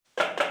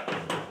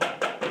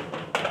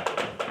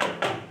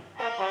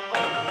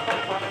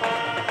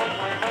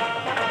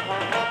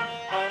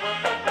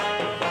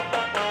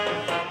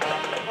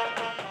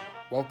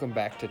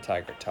Welcome back to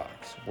Tiger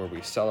Talks, where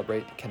we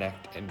celebrate,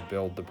 connect, and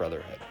build the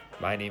brotherhood.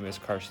 My name is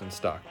Carson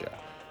Stockdale.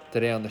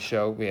 Today on the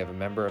show, we have a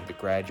member of the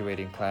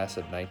graduating class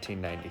of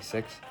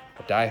 1996,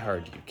 a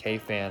diehard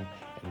UK fan,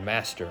 and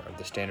master of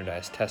the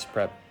standardized test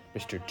prep,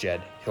 Mr.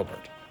 Jed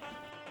Hilbert.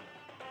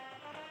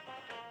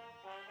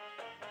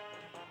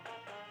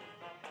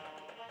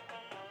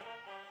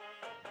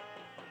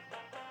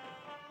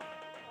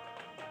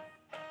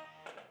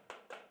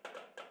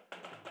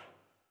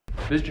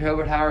 Mr.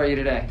 Hilbert, how are you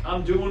today?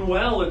 I'm doing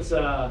well. It's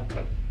a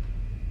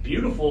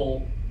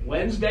beautiful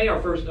Wednesday, our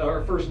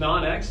first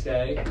non-X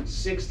day.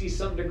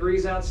 60-something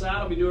degrees outside.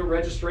 I'll be doing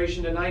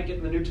registration tonight,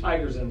 getting the new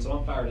Tigers in, so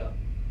I'm fired up.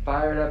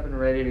 Fired up and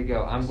ready to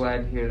go. I'm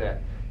glad to hear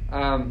that.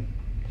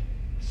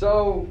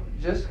 So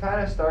just kind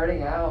of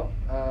starting out,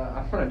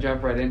 I want to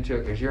jump right into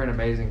it because you're an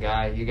amazing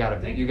guy. You got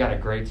a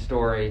great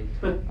story.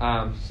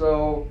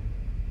 So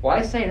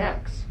why St.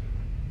 X?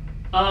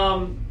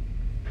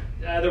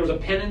 There was a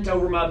pennant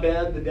over my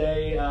bed the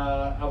day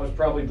I was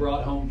probably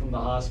brought home from the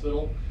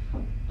hospital.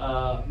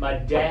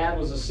 My dad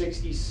was a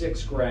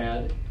 66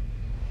 grad.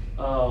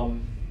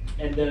 And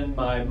then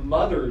my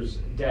mother's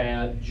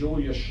dad,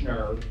 Julius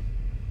Schnurr,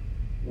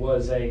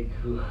 was I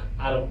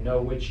don't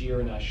know which year,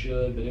 and I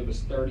should, but it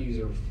was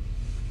 30s or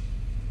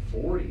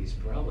 40s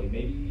probably,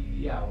 maybe,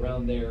 yeah,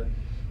 around there.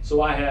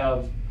 So I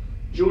have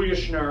Julius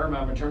Schnurr,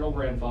 my maternal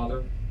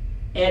grandfather,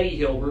 Eddie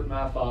Hilbert,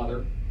 my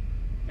father,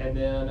 and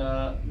then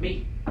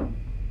me.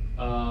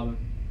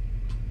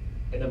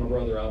 And then my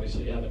brother,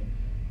 obviously, Evan,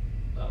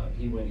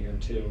 he went here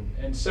too.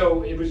 And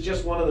so it was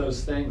just one of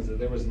those things that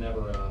there was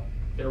never a,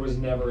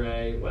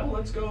 well,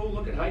 let's go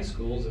look at high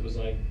schools. It was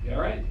like,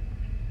 all right,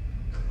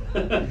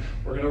 we're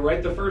going to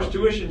write the first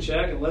tuition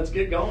check and let's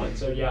get going.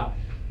 So yeah,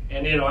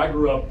 and I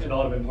grew up in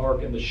Audubon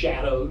Park in the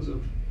shadows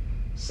of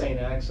St.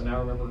 X, and I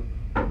remember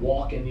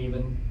walking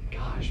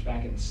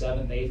back in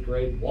 7th, 8th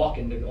grade,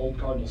 walking to Old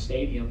Cardinal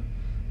Stadium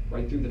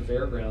right through the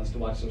fairgrounds to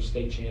watch those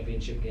state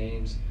championship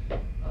games.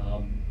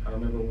 I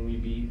remember when we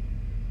beat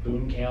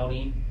Boone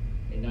County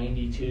in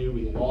 92.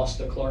 We lost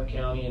to Clark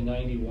County in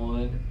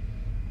 91.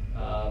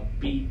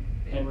 Beat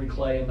Henry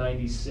Clay in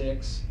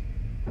 96.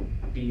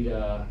 Beat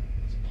Paul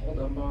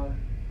Dunbar, I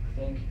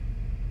think.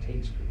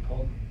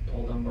 Paul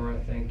Dunbar, I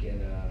think, in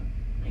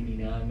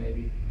 99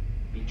 maybe.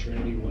 Beat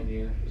Trinity one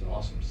year. It was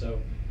awesome. So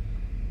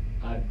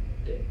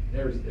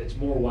it's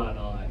more why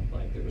not.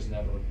 Like, there was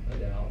never a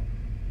doubt.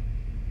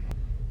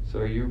 So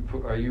are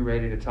you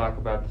ready to talk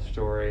about the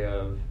story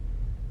of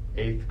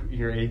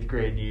your 8th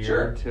grade year?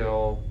 Sure.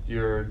 Till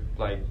your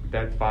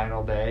that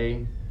final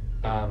day,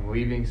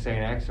 leaving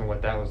St. X and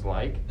what that was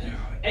like?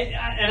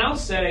 And I'll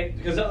say,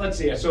 because let's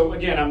see. So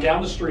again, I'm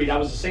down the street. I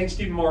was a St.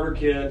 Stephen Martyr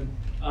kid,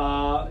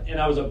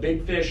 and I was a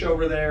big fish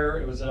over there.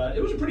 It was a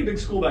pretty big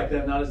school back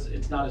then.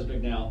 It's not as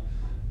big now.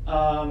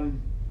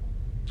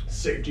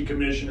 Safety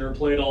commissioner,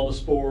 played all the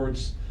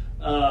sports.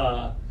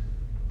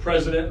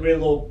 President, we had a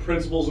little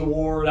principal's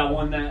award. I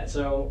won that.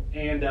 So,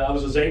 and I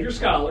was a Xavier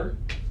Scholar.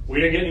 We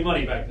didn't get any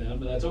money back then,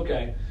 but that's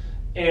okay.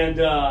 And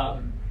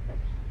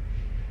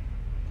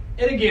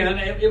again,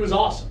 it was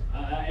awesome.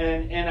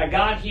 And I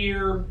got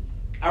here.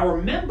 I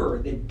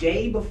remember the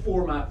day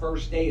before my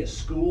first day of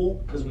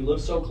school, because we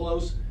lived so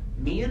close.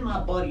 Me and my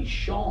buddy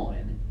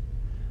Sean,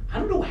 I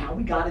don't know how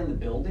we got in the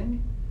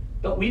building,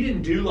 but we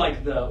didn't do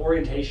like the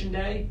orientation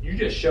day. You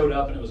just showed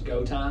up and it was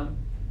go time.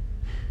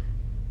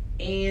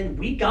 And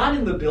we got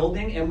in the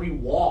building and we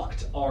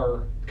walked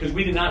because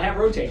we did not have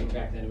rotating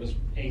back then. It was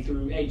A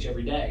through H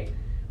every day.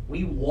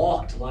 We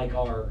walked like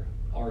our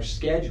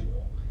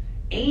schedule.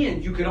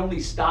 And you could only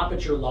stop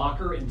at your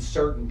locker in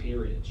certain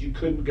periods. You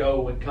couldn't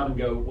go and come and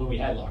go when we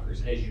had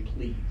lockers as you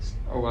pleased.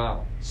 Oh,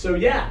 wow. So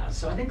yeah,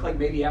 so I think like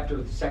maybe after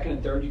the second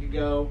and third you could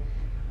go.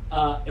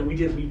 And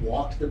we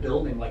walked the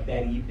building like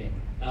that evening.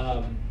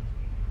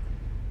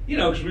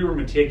 Because we were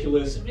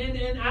meticulous.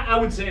 And I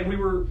would say we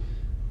were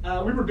good. I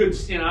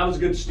was a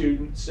good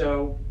student,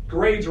 so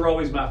grades were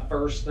always my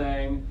first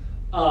thing.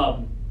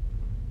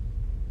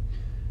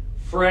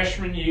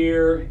 Freshman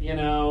year,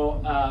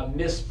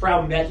 Miss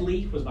Frau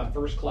Medley was my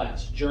first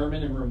class,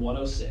 German in room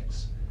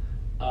 106.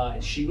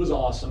 And she was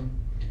awesome.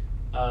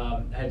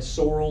 I had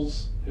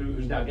Sorrells,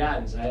 who's now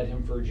guidance. I had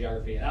him for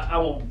geography. I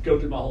won't go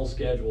through my whole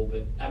schedule,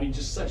 but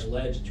just such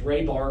legends.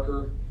 Ray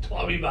Barker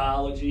taught me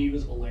biology. He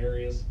was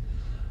hilarious.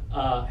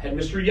 Had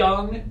Mr.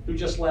 Young, who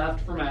just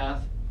left for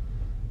math.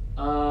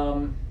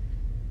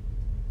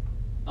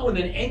 And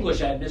then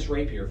English, I had Miss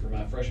Rapier for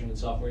my freshman and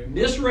sophomore year.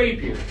 Miss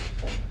Rapier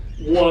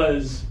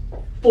was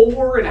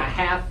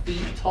 4.5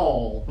 feet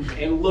tall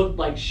and looked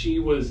like she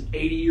was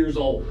 80 years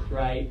old,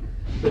 right?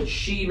 But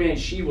she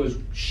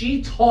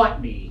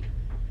taught me,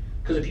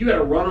 because if you had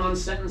a run-on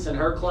sentence in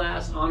her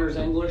class, honors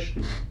English,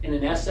 in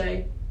an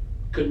essay,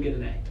 couldn't get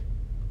an A.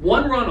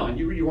 One run-on,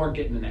 you weren't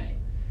getting an A.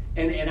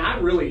 And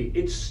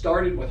it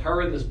started with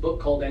her in this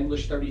book called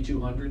English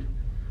 3200,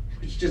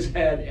 which just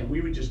and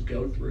we would just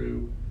go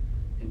through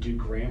and do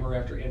grammar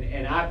after,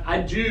 and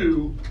I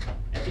do,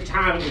 at the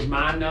time it was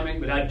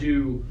mind-numbing, but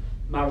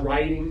my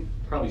writing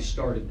probably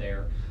started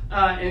there.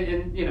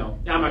 and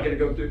I'm not going to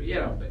go through,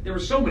 but there were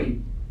so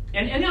many.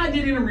 And I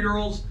did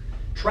intramurals,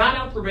 tried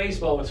out for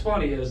baseball. What's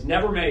funny is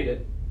never made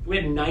it. We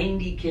had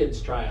 90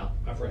 kids try out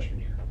my freshman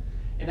year.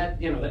 And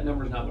that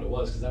number is not what it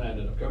was because then I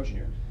ended up coaching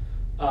here.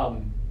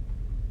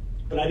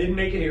 But I didn't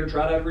make it here,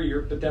 tried out every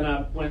year, but then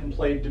I went and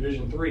played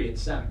Division III at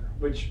center,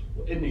 which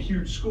isn't a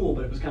huge school,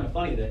 but it was kind of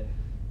funny that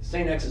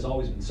St. X has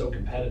always been so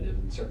competitive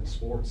in certain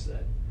sports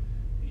that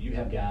you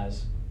have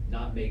guys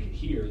not make it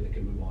here that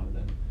can move on and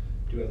then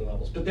do other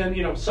levels. But then,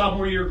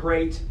 sophomore year,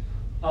 great.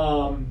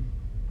 Sophomore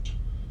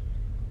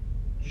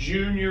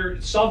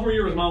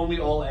year was my only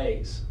all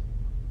A's.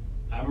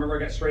 I remember I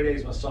got straight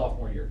A's my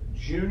sophomore year.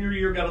 Junior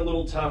year got a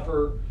little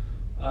tougher,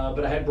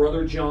 but I had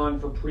brother John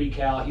for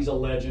pre-cal. He's a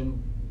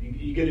legend.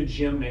 You get a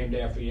gym named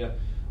after you.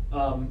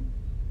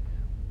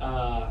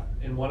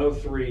 In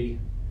 103,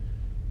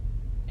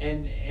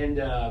 and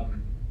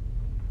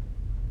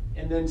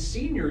then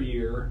senior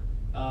year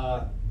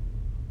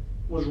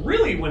was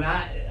really when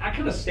I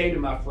kind of stayed in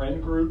my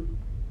friend group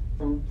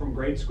from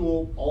grade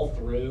school all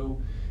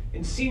through.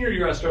 In senior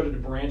year, I started to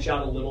branch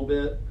out a little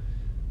bit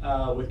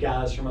with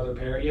guys from other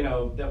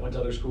that went to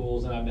other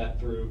schools and I met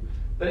through.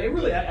 But it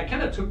really, I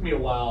kind of took me a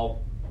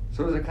while.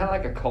 So was it kind of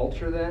like a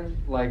culture then?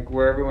 Like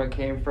where everyone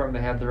came from,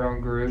 they had their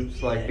own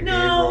groups, like the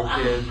No,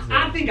 Gabriel kids?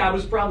 I think I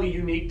was probably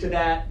unique to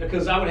that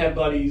because I would have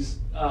buddies,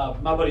 my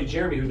buddy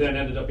Jeremy, who then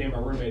ended up being my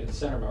roommate at the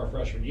center my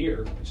freshman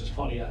year, which is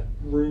funny. I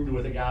roomed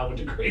with a guy I went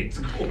to grade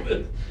school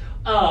with.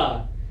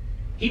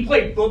 He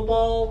played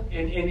football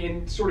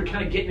and sort of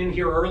kind of getting in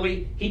here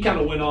early. He kind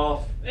of went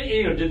off,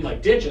 didn't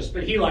like ditch us,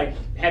 but he like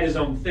had his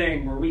own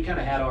thing where we kind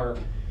of had our,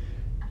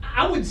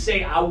 I would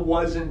say I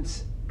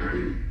wasn't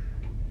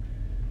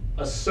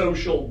a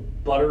social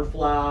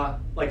butterfly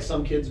like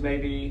some kids may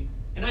be,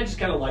 and I just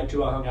kind of liked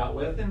who I hung out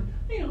with, and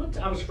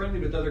I was friendly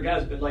with other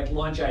guys, but like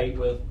lunch I ate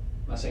with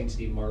my St.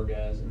 Steve Mar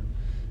guys,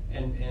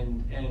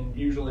 and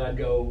usually I'd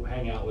go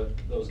hang out with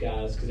those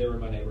guys because they were in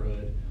my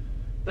neighborhood.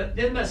 But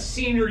then my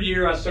senior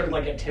year I started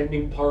like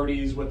attending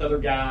parties with other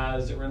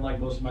guys that were in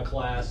like most of my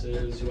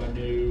classes who I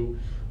knew,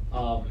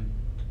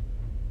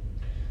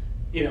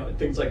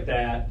 things like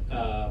that.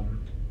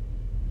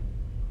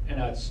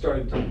 And I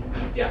started to,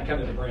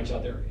 kind of to branch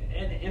out there.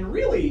 And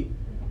really,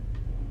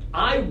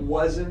 I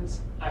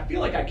feel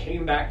like I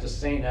came back to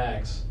St.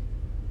 X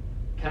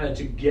kind of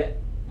to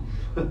get,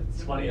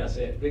 it's funny I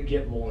say it, but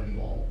get more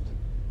involved.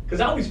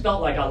 Because I always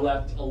felt like I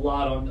left a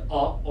lot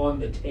on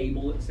the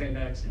table at St.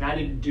 X, and I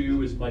didn't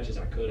do as much as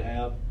I could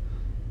have.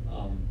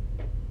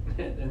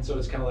 And so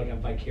it's kind of like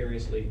I'm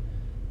vicariously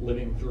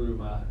living through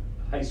my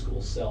high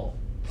school self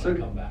when I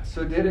come back.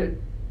 So did it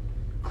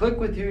click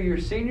with you your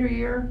senior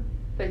year?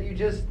 That you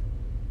just,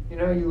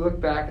 you look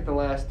back at the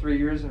last 3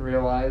 years and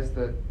realize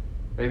that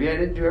maybe I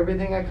didn't do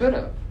everything I could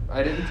have.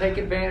 I didn't take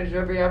advantage of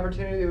every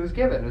opportunity that was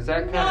given. Is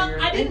that kind of your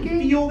thinking? I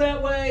didn't feel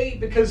that way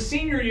because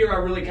senior year I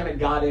really kind of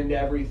got into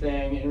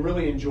everything and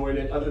really enjoyed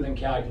it other than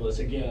calculus.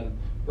 Again,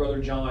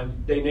 Brother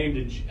John, they named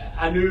it,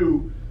 I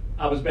knew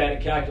I was bad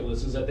at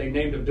calculus, is that they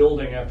named a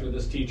building after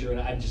this teacher and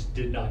I just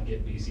did not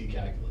get BC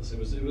calculus.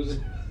 It was,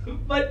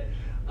 but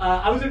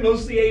I was in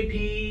mostly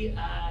AP.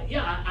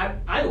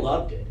 I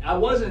loved it.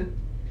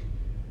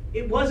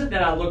 It wasn't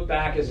that I looked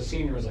back as a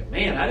senior and was like,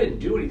 man, I didn't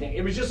do anything.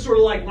 It was just sort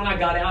of like when I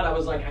got out, I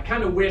was like, I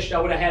kind of wished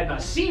I would have had my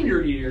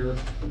senior year,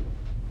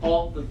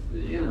 all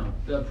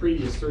the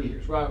previous 3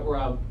 years, where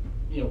I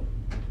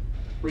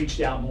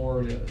reached out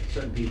more to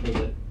certain people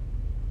that,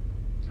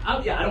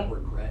 I don't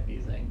regret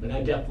anything, but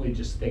I definitely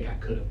just think I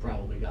could have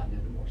probably gotten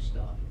into more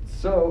stuff.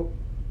 So,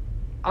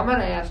 I'm going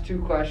to ask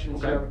two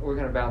questions. Okay. We're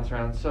going to bounce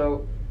around.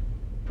 So,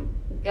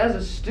 as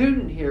a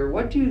student here,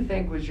 what do you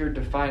think was your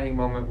defining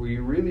moment where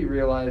you really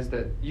realized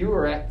that you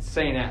were at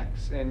St.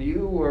 X and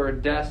you were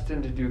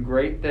destined to do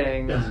great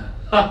things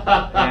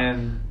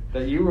and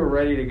that you were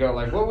ready to go?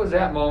 Like, what was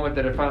that moment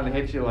that it finally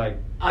hit you like,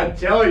 I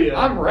tell you,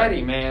 I'm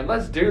ready, man.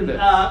 Let's do this.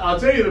 I'll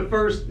tell you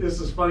this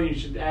is funny you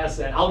should ask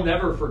that. I'll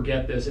never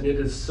forget this, and it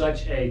is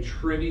such a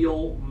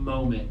trivial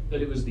moment,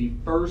 but it was the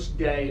first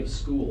day of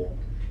school,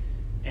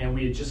 and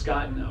we had just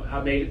I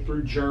made it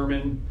through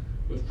German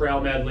with Frau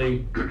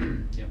Medley,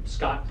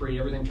 scot-free,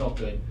 everything felt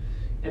good.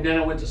 And then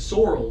I went to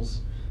Sorrells,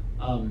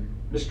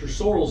 Mr.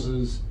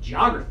 Sorrells'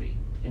 geography.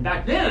 And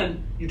back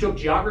then, you took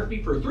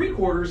geography for 3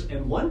 quarters,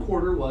 and 1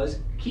 quarter was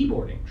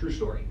keyboarding, true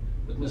story,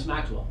 with Miss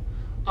Maxwell.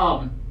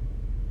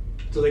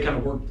 So they kind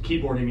of worked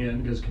keyboarding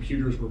in because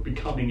computers were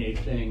becoming a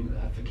thing.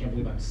 I can't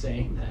believe I'm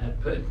saying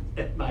that, but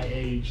at my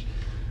age.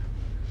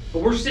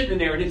 But we're sitting in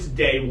there, and it's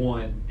day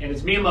 1. And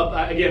it's me and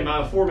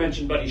my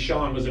aforementioned buddy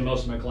Sean was in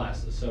most of my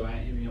classes, so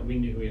we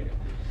knew we had.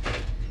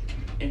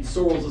 And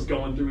Sorrells is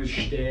going through his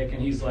shtick,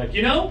 and he's like,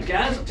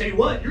 guys, I'll tell you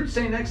what, you're at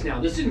St. X now.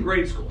 This isn't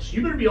grade school, so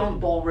you better be on the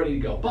ball, ready to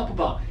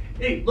go.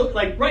 Hey, look,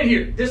 like right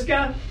here, this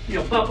guy,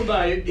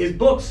 his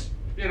books,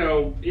 he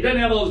doesn't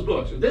have all his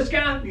books. Or this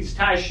guy needs to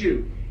tie his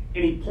shoe.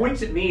 And he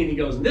points at me and he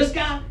goes, and this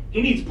guy,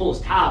 he needs to pull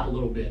his tie up a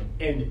little bit.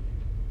 And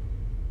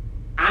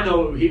I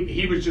know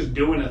he was just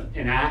doing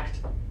an act.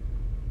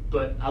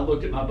 But I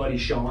looked at my buddy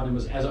Sean and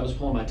as I was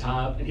pulling my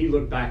tie up, and he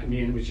looked back at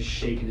me and was just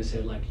shaking his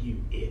head like, "You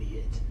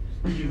idiot,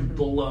 you've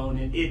blown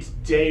it. It's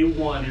day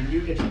one,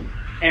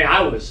 and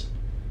I was,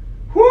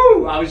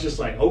 I was just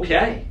like,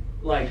 okay,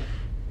 like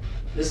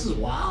this is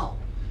wild.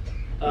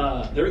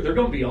 They're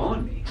going to be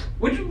on me,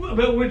 which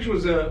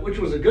was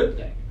a good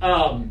thing.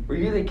 Were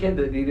you the kid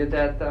that needed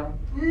that though?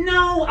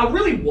 No, I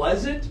really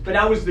wasn't, but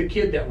I was the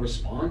kid that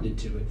responded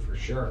to it for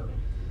sure.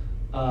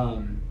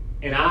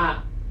 And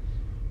I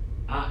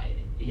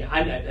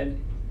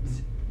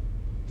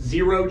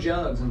zero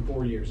jugs in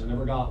 4 years. I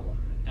never got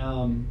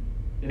one.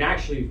 And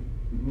actually,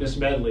 Miss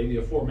Medley, the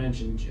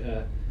aforementioned,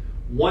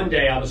 one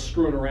day I was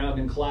screwing around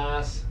in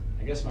class,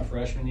 I guess my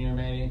freshman year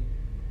maybe,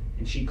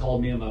 and she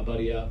called me and my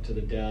buddy up to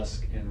the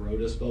desk and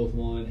wrote us both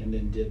one, and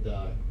then did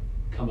the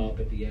come up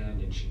at the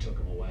end, and she took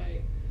them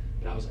away.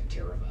 And I was like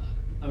terrified.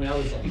 I mean,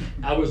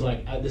 I was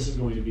like, this is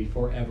going to be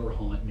forever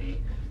haunt me,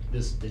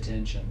 this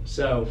detention.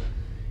 So,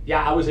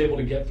 yeah, I was able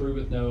to get through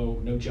with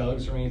no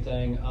jugs or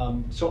anything.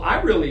 So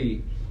I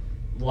really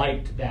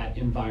liked that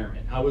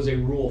environment. I was a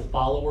rule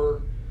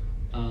follower,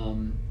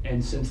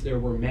 and since there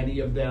were many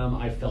of them,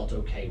 I felt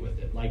okay with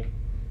it. Like,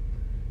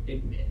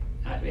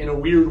 in a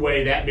weird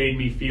way, that made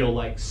me feel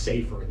like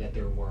safer that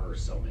there were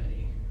so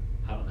many.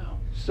 I don't know.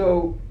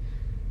 So,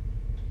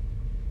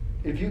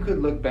 if you could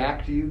look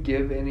back, do you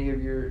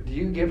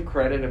give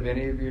credit of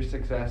any of your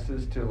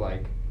successes to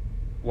like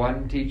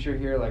one teacher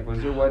here? Like,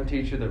 was there one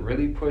teacher that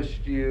really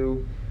pushed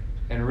you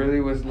and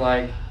really was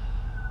like,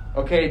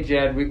 okay,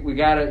 Jed, you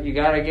gotta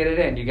get it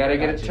in. You gotta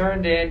get it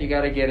turned in. You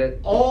gotta get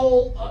it.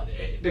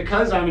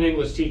 Because I'm an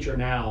English teacher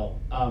now,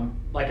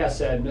 like I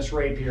said, Miss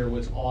Rapier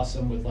was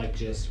awesome with like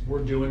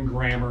we're doing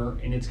grammar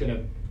and it's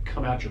gonna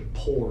come out your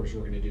pores.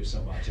 We're gonna do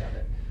so much of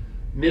it.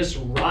 Miss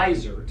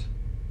Reisert,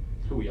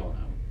 who we all know,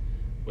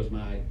 was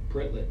my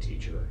Brit-Lit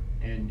teacher,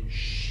 and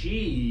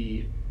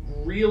she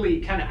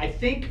really kind of, I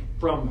think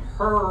from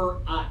her,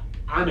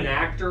 I'm an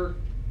actor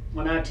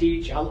when I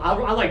teach. I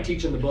like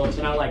teaching the books,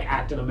 and I like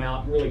acting them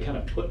out and really kind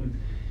of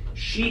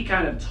she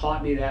kind of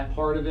taught me that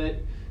part of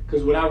it,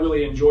 because what I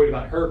really enjoyed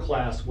about her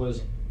class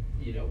was,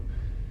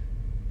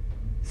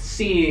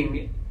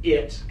 seeing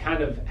it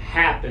kind of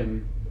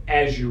happen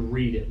as you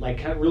read it, like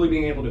kind of really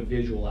being able to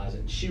visualize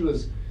it. She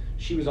was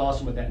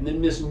awesome with that. And then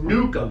Miss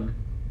Newcomb,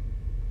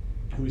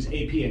 who was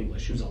AP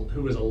English,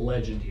 who was a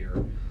legend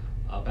here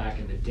back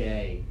in the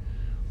day.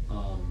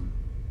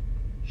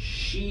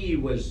 She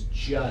was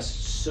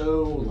just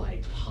so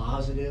like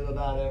positive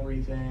about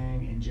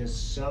everything and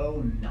just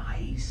so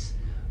nice,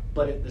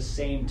 but at the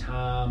same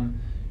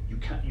time,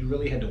 you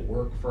really had to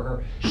work for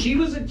her. She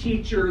was a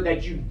teacher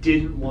that you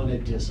didn't want to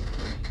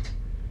disappoint.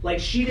 Like,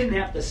 she didn't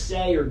have to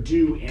say or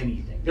do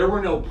anything. There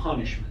were no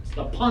punishments.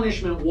 The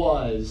punishment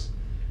was,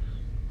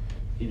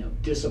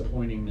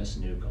 disappointing Miss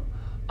Newcomb.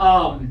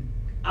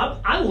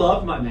 I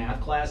loved my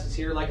math classes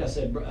here. Like I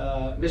said,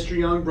 Mr.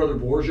 Young, Brother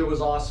Borgia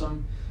was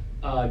awesome.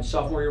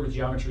 Sophomore year with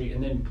geometry,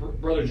 and then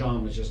Brother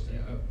John was just.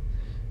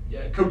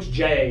 Coach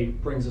Jay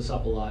brings this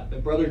up a lot,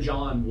 but Brother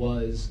John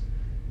was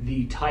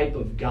the type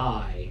of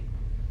guy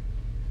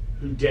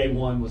who day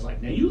one was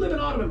like, "Now you live in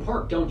Audubon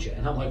Park, don't you?"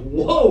 And I'm like,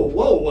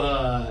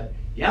 "Whoa,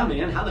 yeah,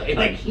 man. How the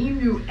like he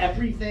knew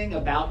everything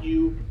about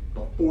you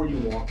before you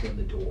walked in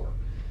the door."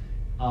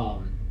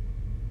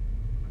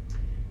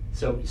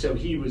 So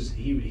he was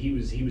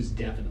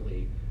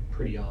definitely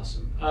pretty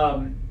awesome.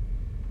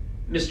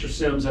 Mr.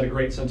 Sims had a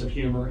great sense of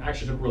humor.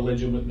 Actually took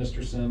religion with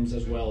Mr. Sims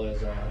as well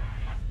as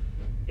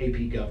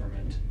AP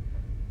government,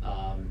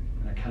 and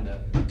I kind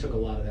of took a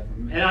lot of that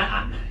from him.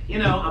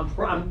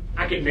 And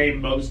I could name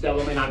most of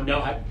them, and I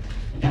know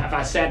if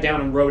I sat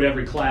down and wrote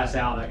every class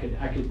out, I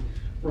could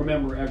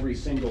remember every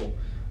single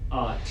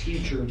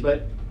teacher.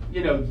 But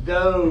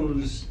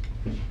those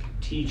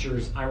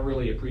teachers I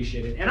really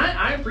appreciated, and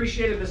I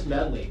appreciated Miss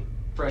Medley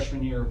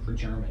freshman year for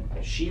German.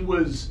 She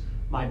was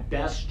my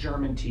best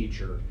German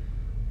teacher.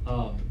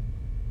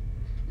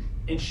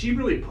 And she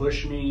really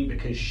pushed me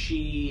because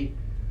she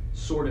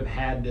sort of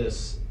had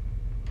this,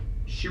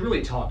 she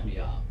really talked me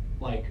up.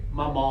 Like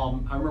I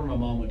remember my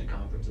mom went to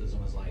conferences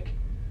and was like,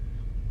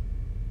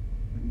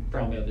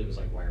 Frau Medley was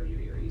like, "Why are you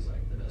here?" He's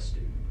like, "The best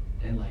student."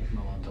 And like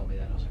my mom told me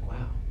that, and I was like,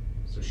 wow.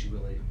 So she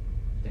really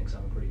thinks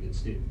I'm a pretty good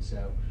student.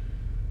 So,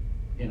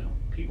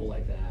 people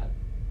like that,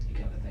 you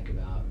kind of think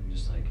about and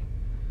just like,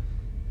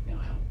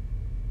 how,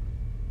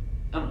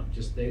 I don't know,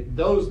 just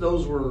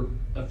those were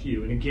a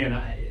few. And again,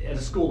 at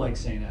a school like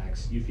St.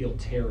 X, you feel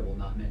terrible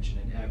not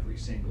mentioning every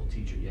single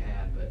teacher you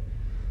had. But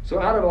so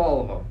out of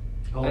all of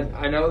them,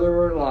 I know there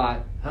were a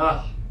lot.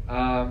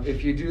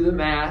 If you do the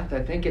math,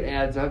 I think it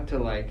adds up to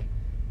like,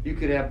 you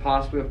could have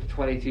possibly up to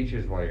 20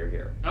 teachers while you're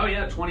here. Oh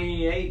yeah,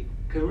 28,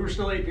 because we were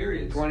still 8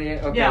 periods.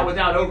 28, okay. Yeah,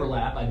 without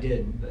overlap, I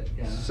didn't. But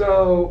yeah.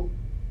 So,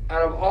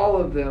 out of all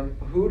of them,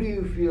 who do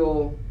you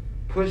feel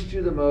pushed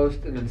you the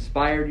most and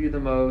inspired you the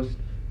most,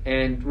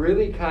 and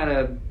really kind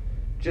of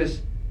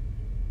just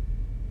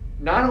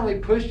not only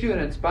pushed you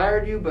and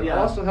inspired you, but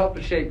also helped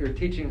to shape your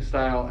teaching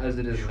style as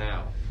it is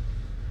now?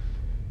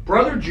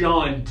 Brother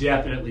John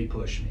definitely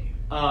pushed me.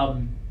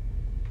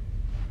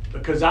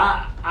 because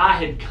I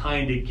had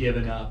kind of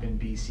given up in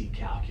BC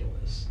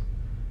calculus,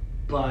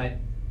 but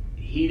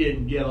he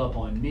didn't give up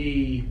on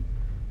me.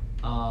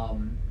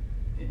 And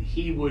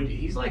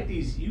he's like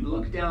these. You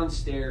look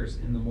downstairs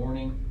in the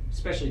morning,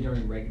 especially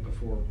during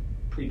before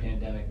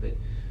pre-pandemic, but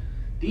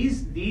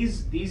these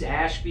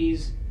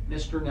Ashbys,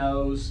 Mr.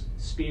 Nose,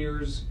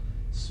 Spears,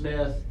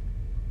 Smith,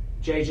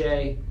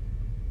 JJ,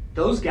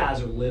 those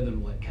guys are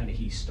living what kind of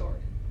he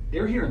started.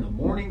 They're here in the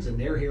mornings and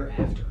they're here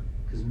after,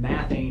 because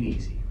math ain't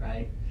easy,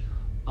 right?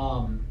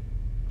 And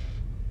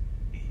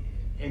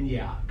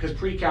yeah, because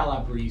pre-cal I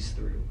breezed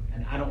through,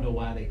 and I don't know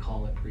why they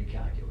call it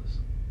pre-calculus.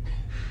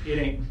 It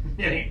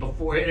ain't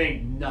before. It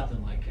ain't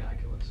nothing like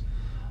calculus.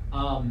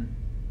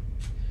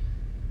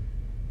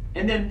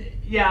 And then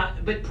yeah,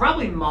 but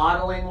probably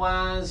modeling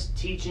wise,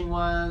 teaching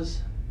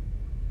wise,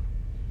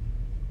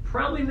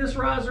 probably Miss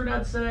Rosard,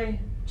 I'd say.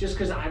 Just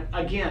because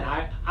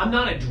I'm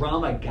not a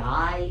drama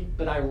guy,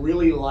 but I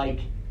really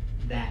like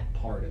that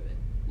part of it.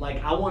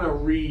 Like I want to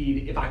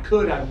read. If I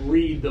could, I'd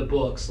read the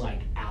books like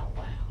out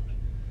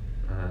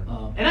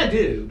loud. And I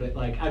do, but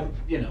like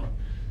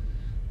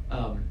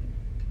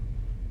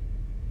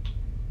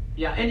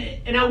yeah,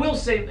 and I will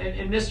say,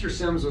 and Mr.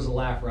 Sims was a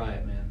laugh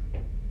riot, man.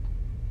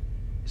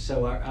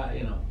 So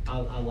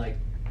I like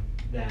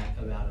that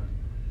about him,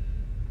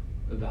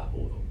 about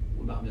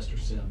Mr.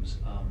 Sims.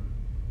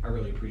 I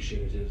really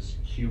appreciated his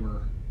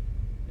humor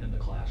in the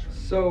classroom.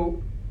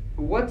 So,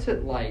 what's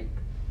it like?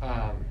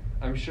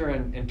 I'm sure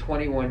in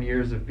 21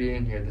 years of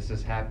being here, this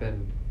has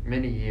happened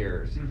many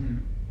years. Mm-hmm.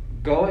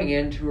 Going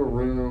into a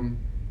room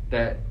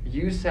that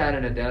you sat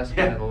in a desk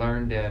and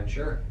learned in,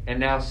 sure, and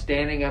now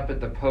standing up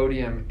at the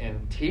podium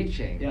and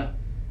teaching. Yeah.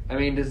 I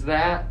mean,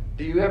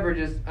 do you ever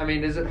just? I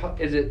mean, is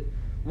it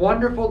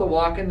wonderful to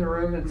walk in the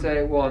room and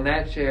say, well, in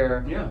that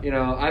chair,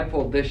 I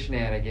pulled this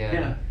shenanigan.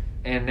 Yeah.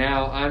 And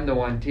now I'm the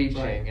one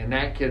teaching, right, and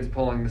that kid's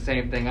pulling the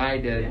same thing I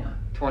did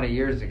 20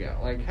 years ago.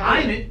 Like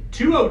I'm at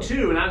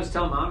 202, and I was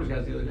telling my honors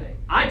guys the other day,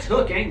 I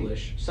took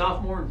English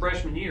sophomore and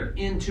freshman year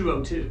in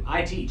 202.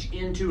 I teach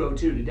in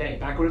 202 today,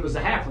 back when it was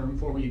the half room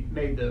before we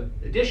made the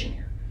addition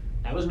here.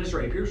 That was Miss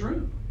Rapier's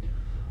room.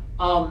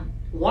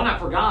 One I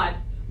forgot,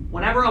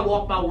 whenever I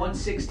walked by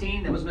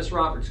 116, that was Miss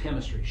Roberts'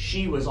 chemistry.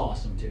 She was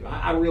awesome, too.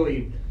 I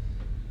really,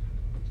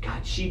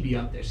 God, she'd be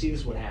up there. See,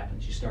 this is what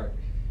happens.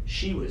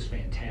 She was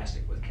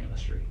fantastic with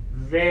chemistry.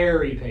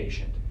 Very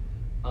patient.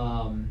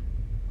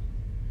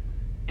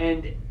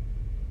 And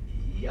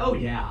oh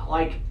yeah,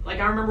 like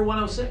I remember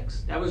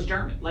 106. That was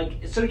German.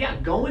 Like, so yeah,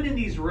 going in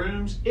these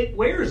rooms, it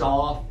wears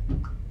off.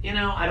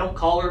 I don't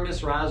call her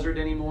Miss Rosard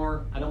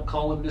anymore. I don't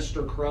call him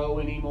Mr. Crow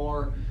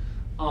anymore.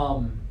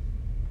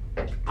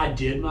 I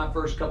did my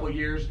first couple of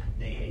years.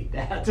 They hate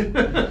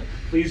that.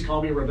 Please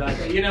call me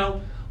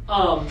Rebecca.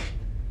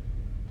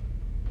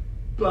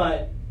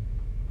 But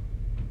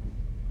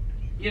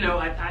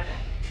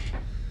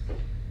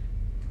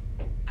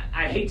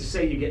I hate to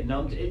say you get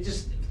numb. It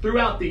just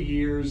throughout the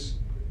years,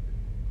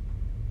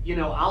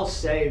 I'll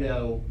say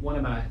though, one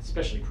of my,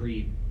 especially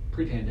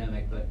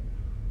pre-pandemic, but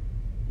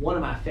one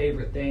of my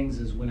favorite things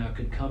is when I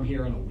could come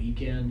here on a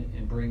weekend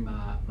and bring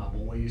my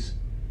boys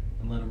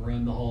and let them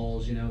run the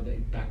halls.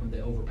 Back when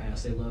they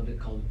overpass, they loved it.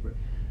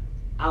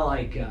 I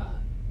like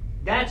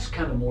that's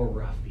kind of more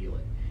where I feel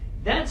it.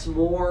 That's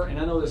more, and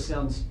I know this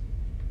sounds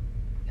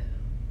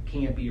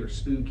campy or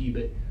spooky,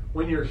 but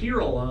when you're here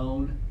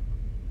alone,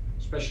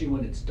 especially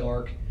when it's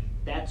dark,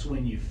 that's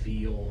when you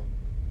feel,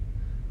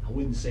 I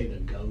wouldn't say the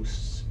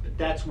ghosts, but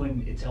that's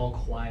when it's all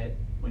quiet,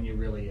 when you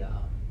really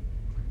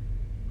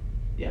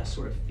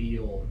sort of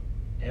feel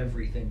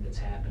everything that's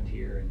happened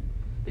here.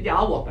 But yeah,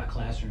 I'll walk by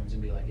classrooms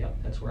and be like, yep,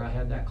 that's where I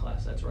had that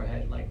class, that's where I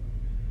had, like,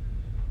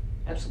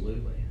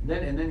 absolutely.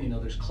 And then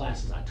there's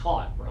classes I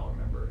taught where I'll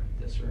remember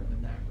this room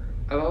and that room.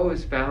 I've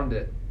always found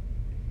it,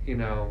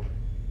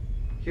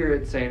 here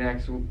at St.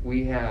 X,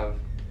 we have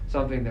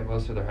something that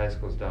most other high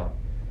schools don't.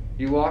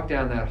 You walk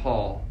down that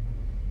hall,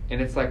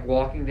 and it's like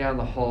walking down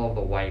the hall of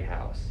the White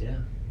House. Yeah.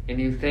 And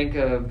you think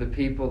of the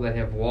people that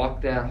have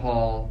walked that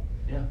hall,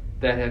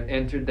 that have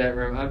entered that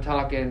room. I'm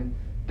talking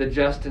the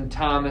Justin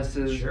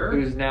Thomases, sure,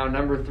 who's now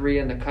number 3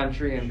 in the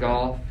country in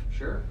golf.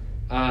 Sure.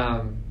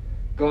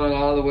 Going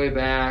all the way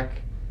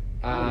back.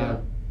 There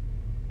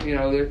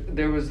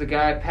was the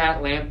guy,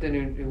 Pat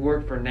Lampton, who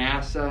worked for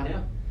NASA.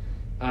 Yeah.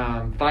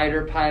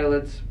 Fighter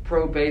pilots,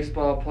 pro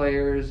baseball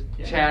players,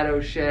 Chad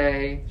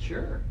O'Shea.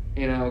 Sure.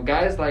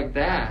 Guys like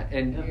that.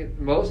 And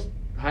most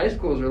high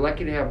schools are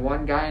lucky to have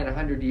one guy in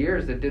 100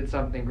 years that did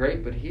something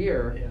great. But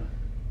here,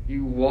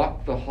 you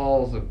walk the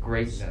halls of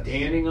greatness.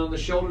 Standing on the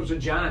shoulders of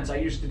giants. I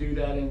used to do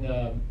that in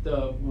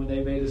when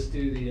they made us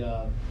do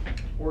the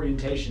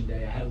orientation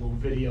day. I had a little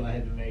video I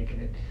had to make,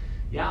 and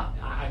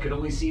I could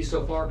only see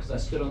so far because I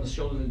stood on the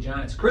shoulders of the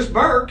giants. Chris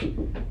Burke,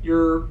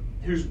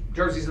 whose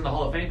jersey's in the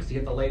Hall of Fame because he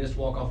hit the latest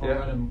walk-off home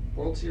run in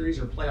World Series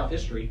or playoff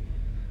history,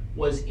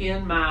 was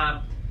in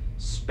my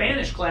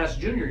Spanish class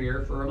junior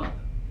year for a month.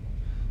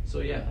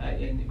 So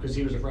because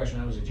he was a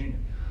freshman, I was a junior.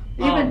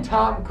 Even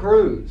Tom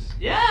Cruise.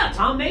 Yeah,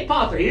 Tom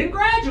Mapother. He didn't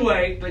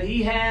graduate, but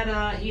he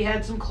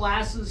had some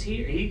classes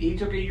here. He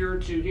took a year or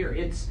two here.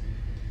 It's,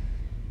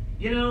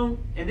 and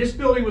this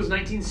building was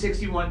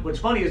 1961. What's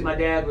funny is my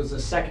dad was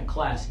the second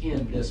class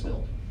in this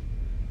building.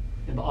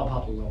 I'll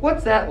pop a little.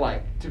 What's that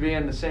like, to be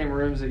in the same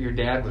rooms that your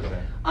dad was in?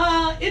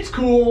 It's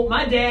cool.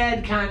 My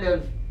dad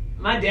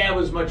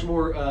was much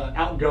more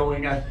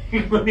outgoing, I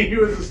think, when he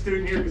was a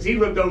student here, because he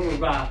lived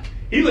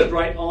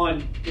right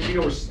on, if you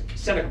know where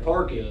Seneca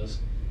Park is.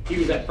 He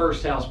was that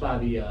first house by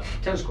the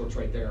tennis courts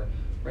right there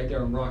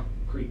on Rock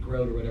Creek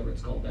Road or whatever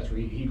it's called. That's where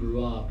he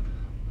grew up.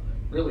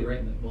 Really right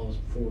in the, well, it was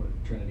before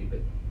Trinity,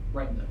 but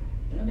right in the,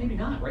 maybe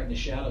not, right in the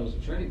shadows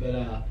of Trinity.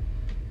 But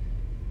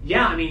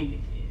yeah, I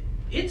mean,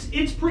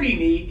 it's pretty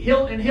neat.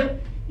 He'll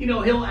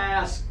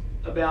ask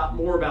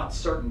more about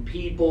certain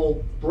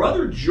people.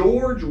 Brother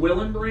George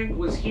Willenbrink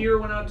was here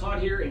when I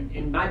taught here,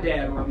 and my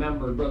dad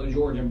remembered Brother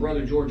George, and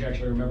Brother George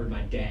actually remembered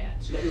my dad.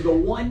 So that was the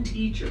one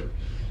teacher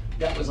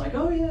that was like,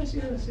 oh yes. He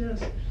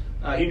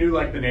knew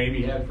like the name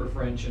he had for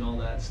French and all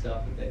that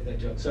stuff. That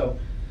joke. So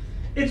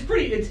it's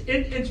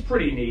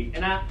pretty neat,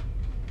 and I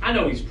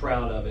know he's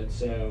proud of it.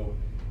 So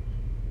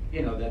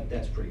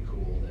that's pretty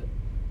cool that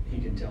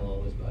he can tell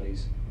all his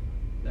buddies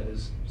that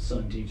his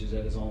son teaches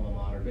at his alma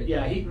mater. But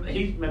yeah,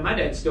 my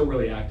dad's still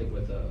really active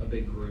with a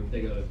big group. They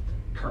go to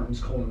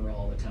Kearns Corner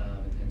all the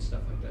time and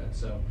stuff like that.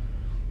 So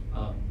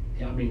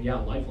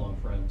lifelong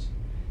friends.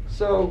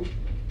 So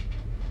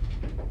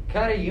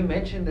kind of, you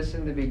mentioned this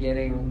in the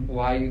beginning,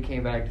 why you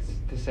came back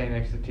to St.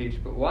 X to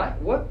teach, but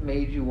what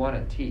made you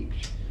want to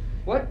teach?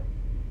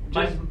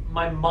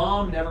 My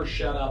mom never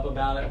shut up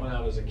about it when I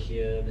was a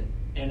kid,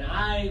 and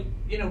I,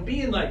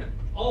 being like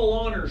all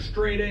honors,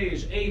 straight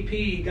A's,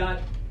 AP, got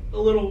a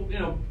little,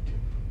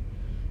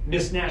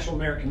 Miss National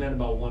American then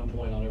about one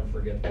point. I'll never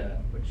forget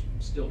that, which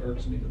still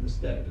irks me to this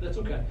day, but that's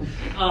okay.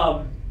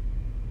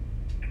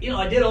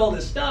 I did all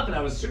this stuff, and I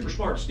was a super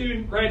smart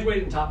student,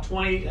 graduated in top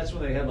 20. That's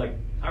when they had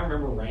I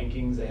remember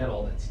rankings, they had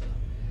all that stuff.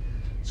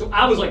 So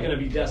I was going to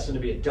be destined to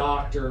be a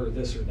doctor or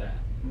this or that.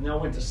 And I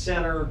went to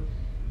Center,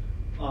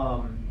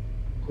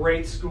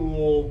 great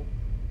school,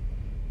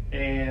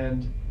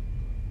 and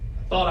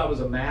I thought I was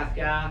a math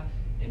guy,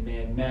 and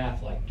man,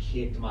 math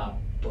kicked my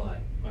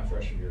butt my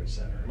freshman year at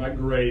Center. My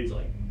grades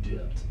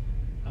dipped.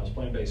 I was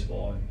playing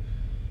baseball,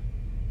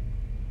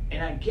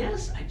 and I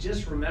guess I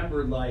just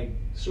remembered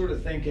sort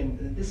of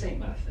thinking, this ain't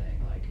my thing.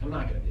 I'm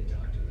not going to be a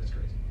doctor. That's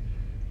crazy.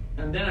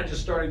 And then I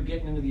just started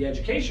getting into the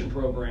education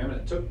program,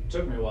 and it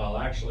took me a while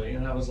actually.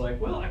 And I was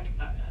like, well, I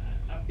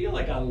feel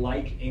like I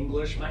like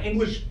English. My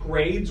English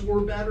grades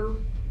were better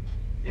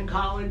in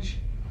college,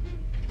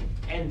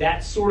 and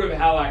that's sort of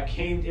how I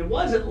came. It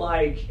wasn't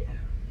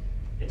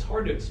it's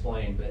hard to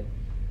explain, but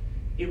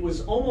it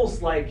was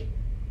almost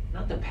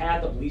not the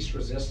path of least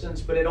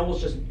resistance, but it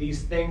almost just,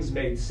 these things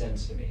made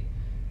sense to me.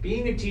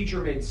 Being a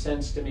teacher made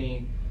sense to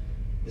me.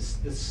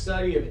 The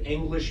study of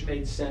English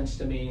made sense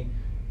to me.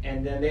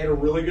 And then they had a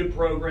really good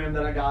program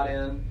that I got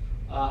in.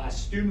 I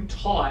student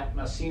taught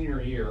my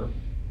senior year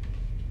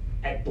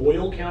at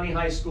Boyle County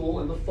High School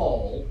in the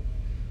fall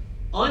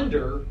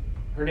under,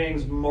 her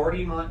name's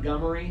Marty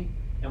Montgomery.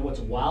 And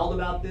what's wild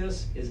about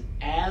this is,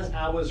 as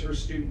I was her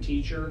student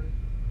teacher,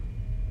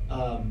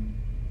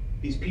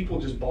 these people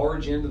just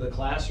barge into the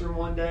classroom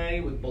one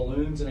day with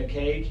balloons and a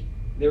cake.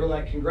 They were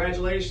like,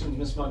 congratulations,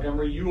 Miss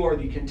Montgomery, you are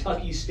the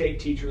Kentucky State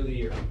Teacher of the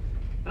Year.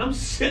 And I'm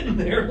sitting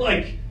there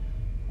like,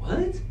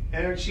 what?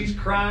 And she's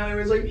crying, and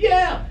I was like,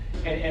 yeah!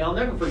 And I'll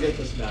never forget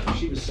this about her.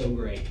 She was so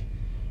great.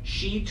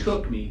 She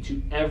took me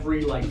to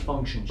every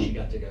function she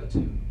got to go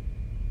to.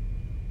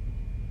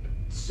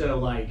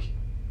 So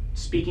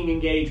speaking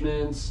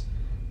engagements,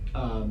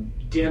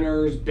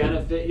 dinners,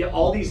 benefit,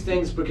 all these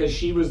things, because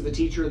she was the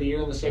Teacher of the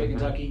Year in the state of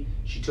Kentucky.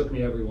 She took me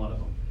to every one of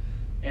them.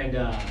 And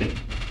I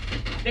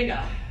think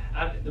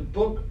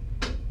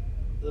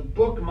the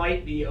book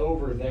might be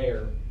over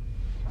there.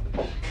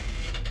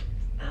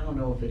 I don't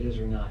know if it is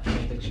or not.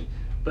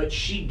 But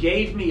she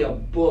gave me a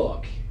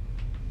book,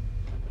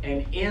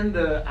 and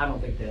I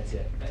don't think that's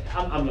it.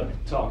 I'm going to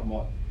talk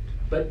more.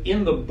 But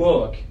in the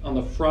book, on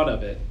the front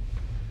of it,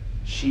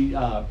 she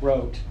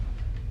wrote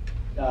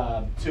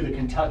to the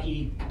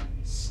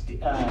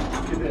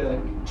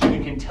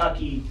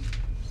Kentucky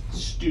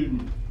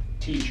Student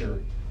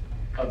Teacher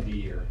of the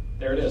Year.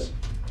 There it is.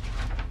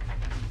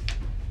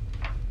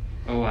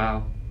 Oh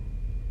wow.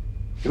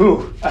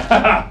 Ooh,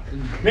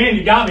 man,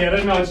 you got me. I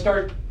didn't know I'd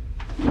start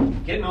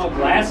getting all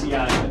glassy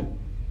eyed.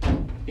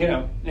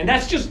 And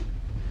that's just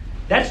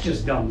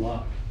dumb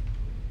luck.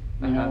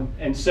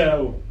 And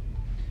so,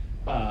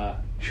 yeah,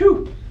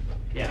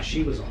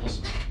 she was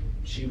awesome.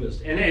 She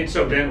was, and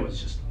so then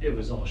it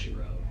was all she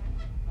wrote.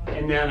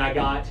 And then I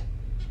got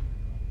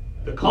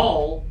the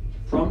call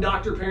from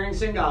Dr. Paring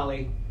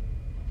Singali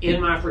in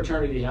my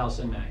fraternity house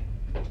in May.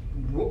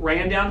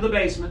 Ran down to the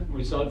basement.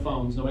 We still had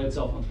phones. Nobody had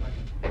cell phones back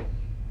then.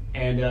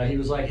 And he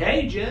was like,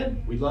 hey,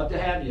 Jed, we'd love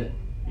to have you.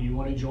 You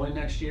want to join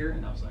next year?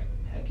 And I was like,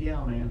 heck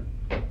yeah, man.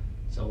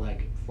 So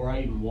before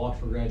I even walked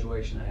for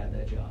graduation, I had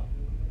that job.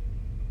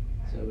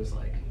 So it was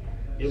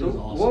It was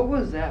awesome. What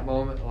was that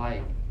moment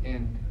like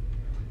in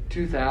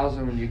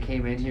 2000 when you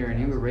came in here and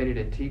you were ready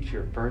to teach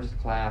your first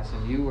class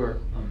and you were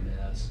a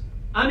mess?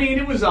 I mean,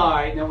 it was all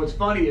right. Now, what's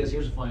funny is,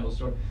 here's a funny little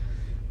story.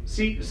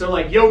 See, so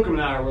like Yoakum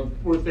and I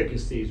were thick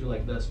as thieves. We're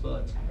like best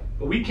buds.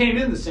 But we came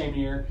in the same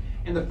year,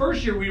 and the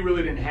first year we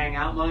really didn't hang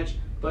out much.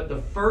 But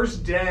the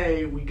first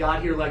day we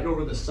got here, like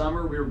over the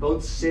summer, we were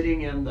both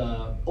sitting in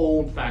the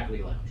old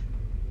faculty lounge.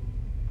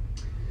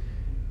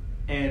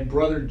 And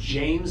Brother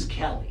James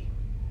Kelly,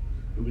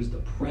 who was the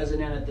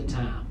president at the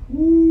time,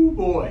 woo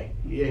boy,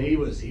 yeah, he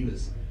was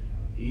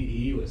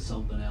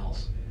something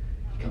else.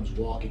 He comes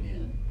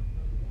walking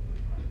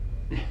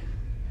in,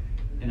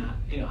 and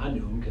I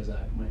knew him because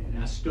I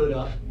stood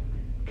up.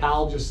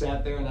 Kyle just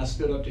sat there, and I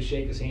stood up to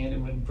shake his hand.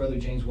 And when Brother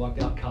James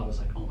walked out, Kyle was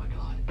like, "Oh my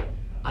God,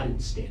 I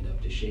didn't stand up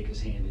to shake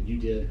his hand, and you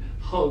did."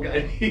 Oh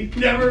God, he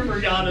never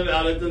forgot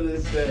about it to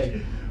this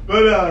day.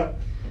 But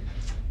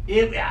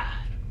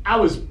I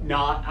was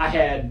not. I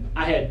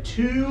had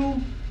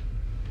two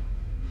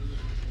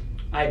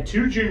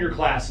junior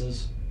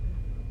classes,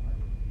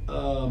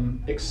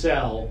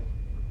 Excel,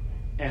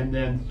 and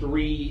then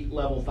 3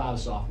 level 5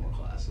 sophomore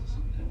classes,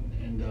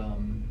 and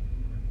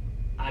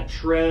I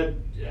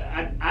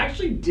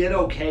actually did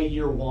okay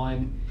year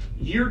 1.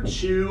 Year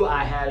 2,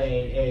 I had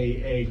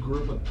a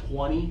group of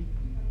 20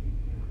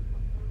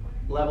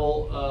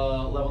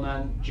 level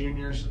 9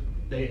 juniors.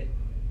 They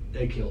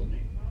killed me.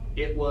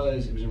 It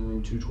was in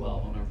room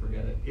 212. I'll never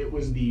forget it. It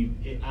was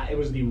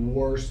the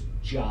worst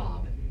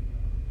job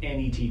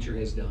any teacher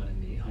has done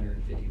in the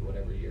 150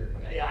 whatever year.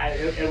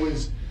 It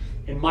was,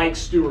 and Mike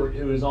Stewart,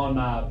 who is on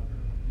my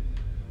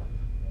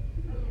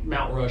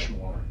Mount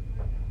Rushmore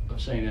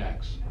of St.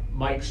 X.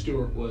 Mike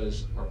Stewart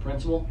was our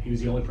principal. He was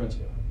the only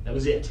principal. That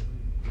was it.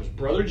 It was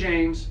Brother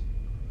James,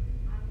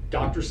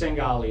 Dr.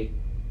 Sangali,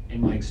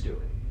 and Mike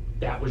Stewart.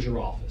 That was your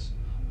office.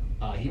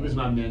 He was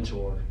my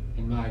mentor.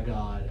 And my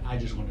God, I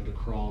just wanted to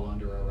crawl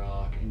under a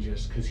rock, and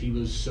just because he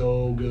was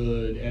so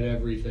good at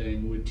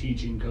everything with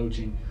teaching,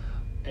 coaching,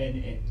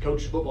 and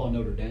coached football in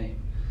Notre Dame.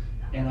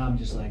 And I'm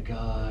just like,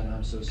 God,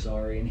 I'm so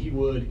sorry. And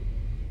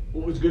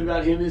what was good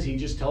about him is he'd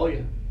just tell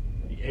you,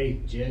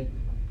 hey, Jed,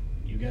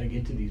 you got to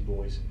get to these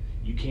boys.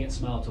 You can't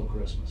smile till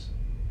Christmas.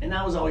 And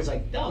I was always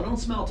like, no, don't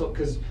smile till,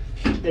 because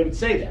they would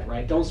say that,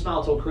 right? Don't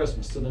smile till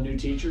Christmas to the new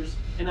teachers.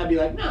 And I'd be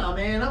like, no,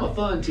 man, I'm a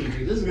fun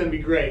teacher. This is going to be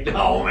great.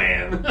 Oh,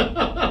 man.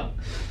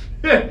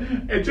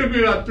 It took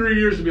me about 3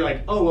 years to be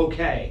like, oh,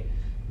 okay,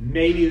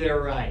 maybe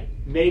they're right.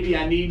 Maybe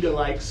I need to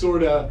like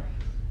sort of,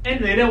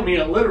 and they don't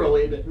mean it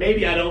literally, but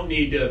maybe I don't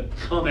need to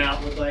come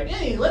out with like,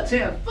 hey, let's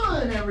have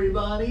fun,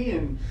 everybody,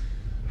 and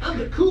I'm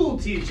the cool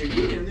teacher.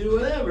 You can do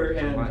whatever.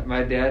 And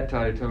my dad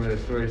told me the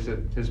story. He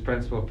said his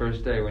principal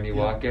first day when you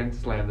walk in,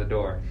 slam the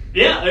door.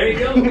 Yeah, there you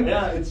go.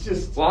 Yeah, it's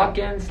just walk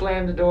in,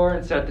 slam the door,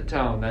 and set the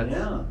tone. That's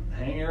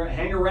hang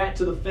a rat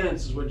to the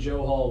fence is what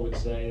Joe Hall would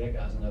say. That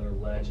guy's another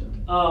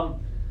legend.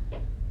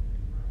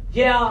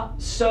 Yeah,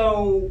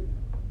 so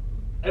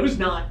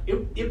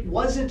it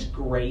wasn't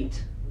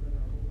great,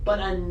 but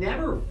I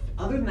never,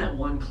 other than that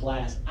one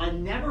class, I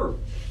never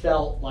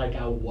felt like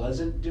I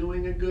wasn't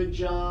doing a good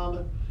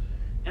job.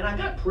 And I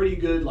got pretty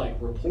good like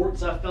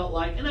reports, I felt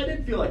like, and I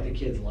did feel like the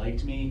kids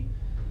liked me,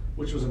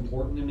 which was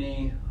important to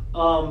me.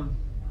 And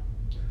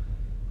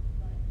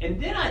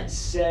then I'd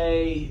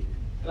say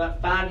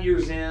about 5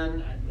 years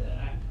in,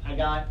 I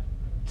got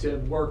to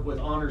work with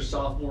honors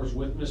sophomores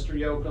with Mr.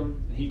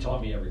 Yoakum. He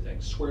taught me everything.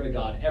 Swear to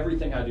God,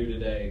 everything I do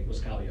today was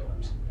Kyle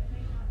Yoakum's.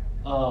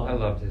 I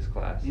loved his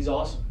class. He's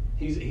awesome.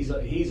 He's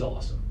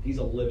awesome. He's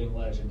a living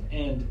legend.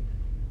 And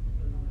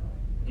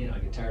I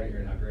get tired of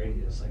hearing how great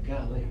he is. Like,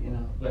 golly,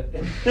 But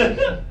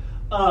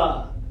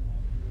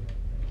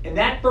and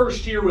that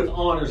first year with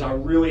honors, I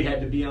really had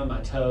to be on my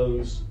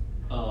toes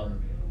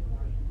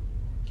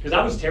because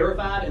I was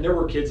terrified, and there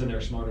were kids in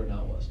there smarter than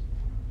I was.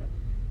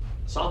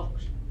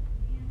 Sophomores.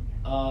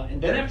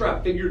 And then after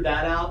I figured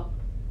that out,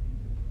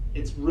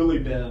 it's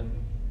been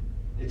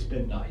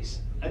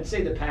nice. I'd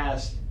say the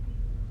past,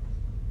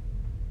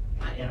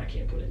 and I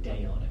can't put a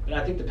day on it, but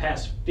I think the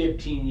past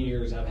 15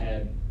 years I've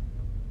had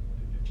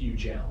a few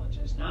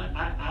challenges. Now,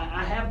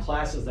 I have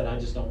classes that I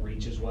just don't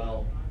reach as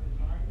well.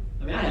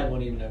 I mean, I had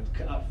one even a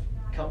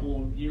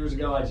couple years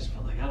ago. I just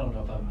felt like I don't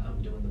know if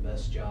I'm doing the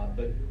best job,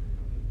 but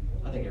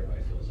I think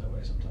everybody feels that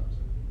way sometimes.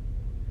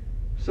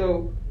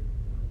 So,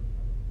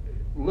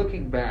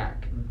 looking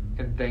back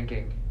and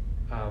thinking,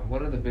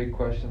 one of the big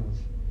questions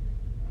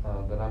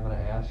that I'm going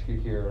to ask you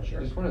here, sure.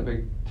 Just one of the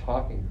big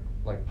talking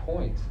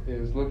points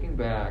is looking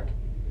back,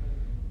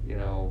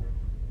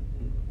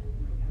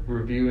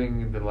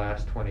 reviewing the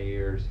last 20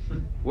 years,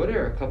 what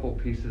are a couple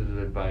pieces of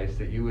advice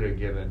that you would have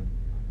given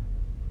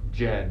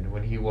Jen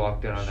when he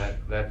walked in on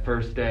that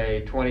first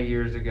day 20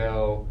 years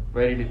ago,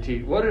 ready to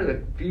teach? What are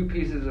the few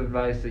pieces of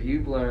advice that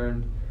you've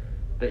learned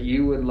that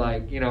you would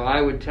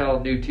I would tell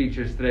new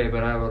teachers today,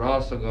 but I would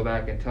also go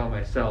back and tell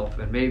myself,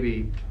 and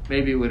maybe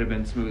it would have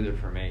been smoother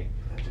for me?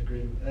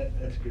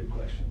 That's a good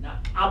question.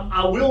 Now,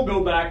 I will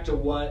go back to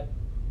what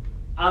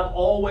I've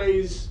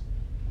always,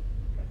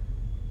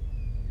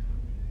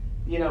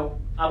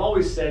 I've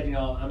always said,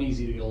 I'm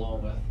easy to get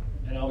along with,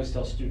 and I always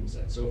tell students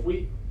that. So if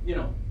we,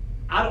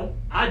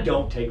 I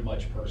don't take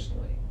much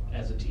personally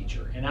as a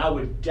teacher, and I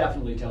would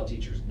definitely tell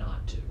teachers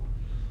not to.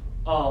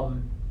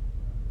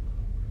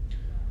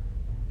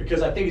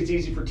 Because I think it's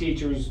easy for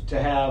teachers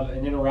to have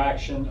an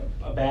interaction,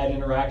 a bad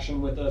interaction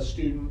with a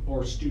student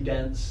or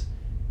students,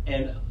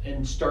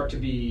 and start to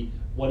be,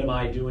 what am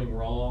I doing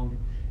wrong?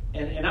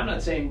 And I'm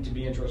not saying to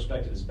be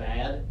introspective is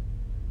bad,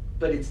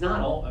 but it's not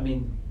all,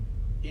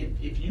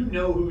 if you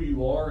know who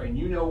you are and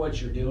you know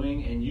what you're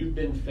doing and you've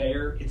been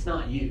fair, it's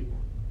not you.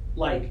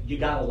 Like, you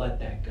gotta let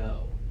that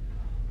go.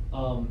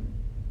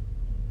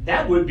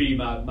 That would be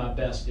my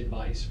best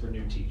advice for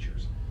new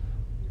teachers.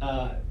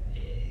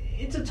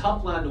 It's a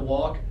tough line to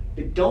walk,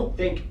 but don't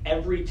think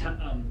every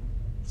time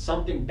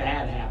something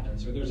bad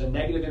happens or there's a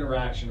negative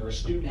interaction or a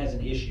student has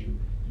an issue,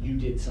 you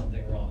did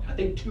something wrong. I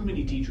think too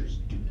many teachers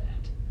do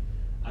that.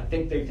 I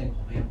think they think,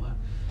 oh man, what?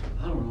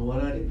 I don't know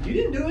what I did. You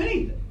didn't do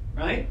anything,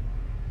 right?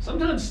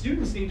 Sometimes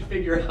students need to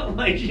figure out,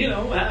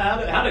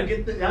 how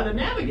to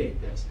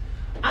navigate this.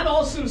 I'd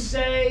also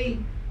say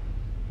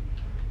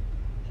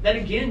that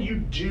again, you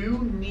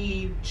do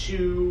need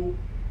to.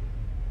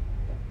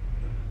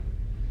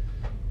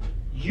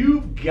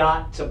 You've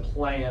got to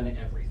plan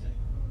everything.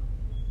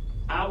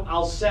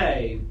 I'll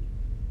say,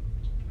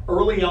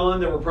 early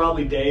on, there were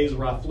probably days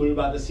where I flew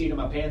by the seat of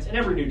my pants, and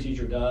every new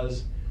teacher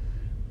does,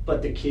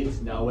 but the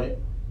kids know it,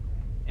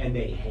 and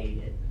they hate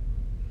it.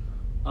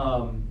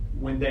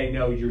 When they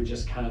know you're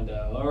just kind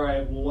of, all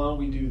right, well, why don't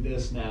we do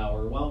this now?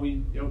 Or why don't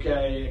we,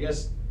 okay, I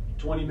guess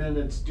 20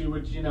 minutes, do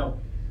what,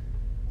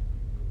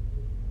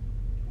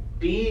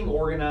 Being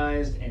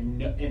organized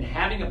and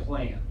having a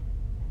plan,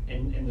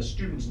 and the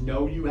students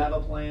know you have a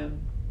plan,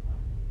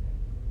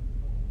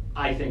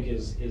 I think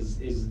is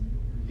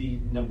the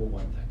number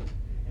one thing.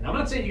 And I'm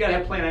not saying you got to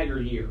have a plan out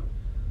your year,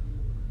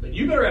 but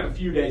you better have a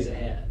few days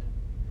ahead,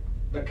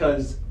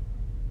 because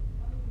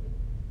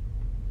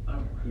I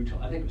don't remember who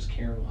told. I think it was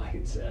Karen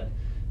White said,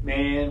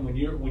 "Man, when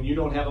you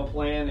don't have a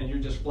plan and you're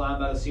just flying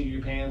by the seat of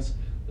your pants,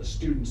 the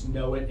students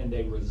know it and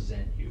they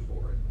resent you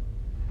for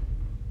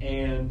it."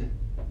 And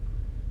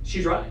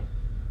she's right.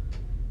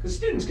 Because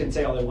students can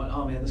say all they want,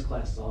 oh man, this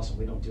class is awesome,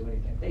 we don't do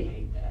anything. They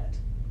hate that.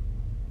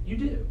 You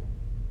do.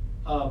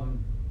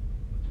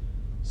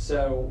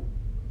 So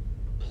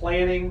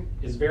planning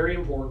is very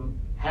important,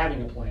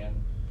 having a plan.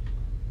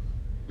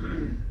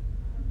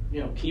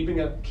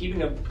 Keeping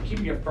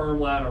a firm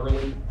line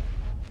early.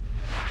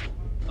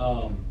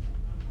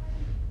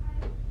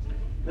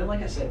 Then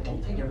like I said,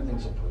 don't take everything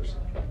so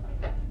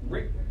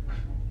personally.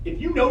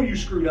 If you know you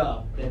screwed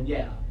up, then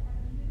yeah,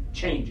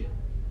 change it.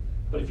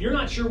 But if you're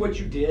not sure what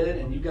you did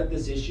and you've got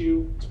this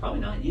issue, it's probably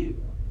not you,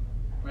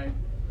 right?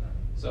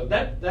 So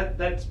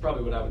that's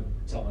probably what I would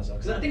tell myself.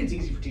 Because I think it's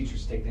easy for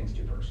teachers to take things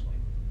too personally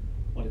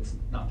when it's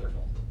not their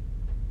fault.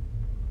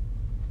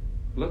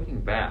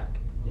 Looking back,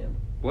 yeah.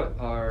 What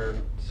are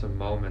some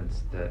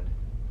moments that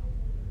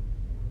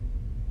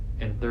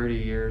in 30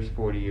 years,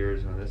 40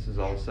 years, when this is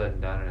all said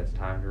and done and it's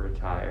time to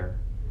retire,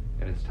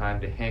 and it's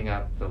time to hang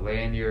up the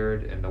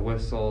lanyard and the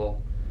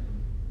whistle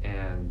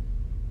and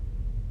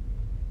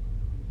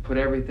put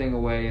everything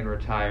away and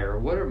retire,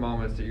 what are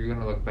moments that you're going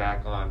to look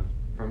back on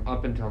from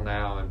up until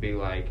now and be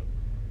like,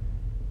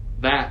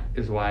 that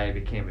is why I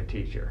became a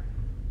teacher?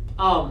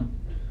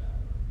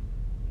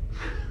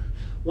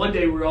 One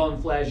day we were all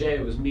in Flagey.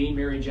 It was me,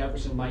 Mary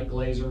Jefferson, Mike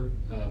Glazer,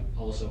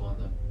 also on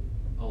the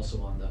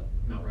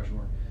Mount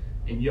Rushmore,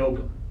 and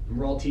Yoakum. And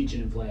we're all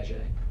teaching in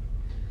Flagey.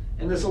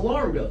 And this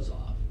alarm goes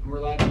off. And we're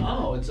like,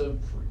 oh, it's a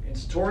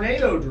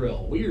tornado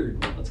drill.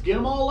 Weird. Let's get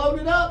them all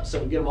loaded up.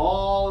 So we get them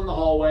all in the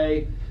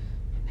hallway.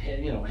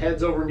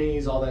 Heads over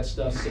knees, all that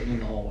stuff sitting in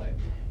the hallway.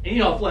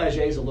 And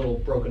Flagey's a little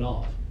broken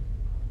off.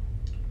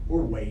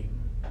 We're waiting.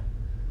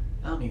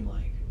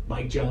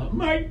 Mike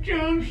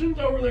Johnson's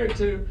over there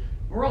too.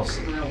 We're all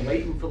sitting around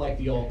waiting for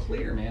the all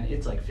clear, man.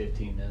 It's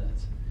 15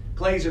 minutes.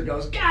 Glazer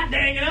goes, God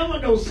dang it, I'm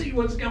gonna go see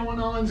what's going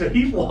on. So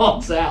he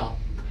walks out.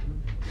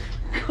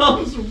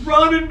 Comes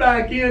running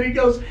back in. He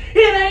goes,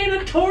 it ain't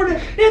a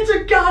tornado, it's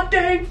a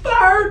goddamn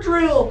fire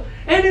drill.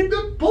 And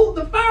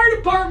the fire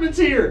department's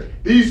here.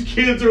 These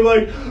kids are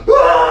like,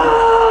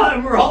 ah!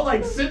 And we're all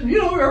sitting,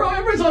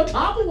 everybody's on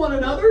top of one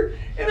another.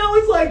 And I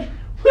was like,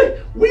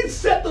 we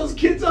set those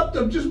kids up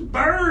to just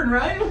burn,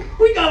 right?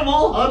 We got them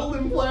all huddled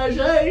in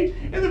Flagey,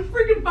 and the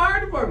freaking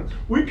fire department.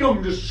 We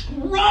come just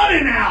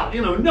running out,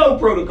 no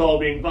protocol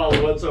being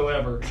followed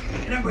whatsoever.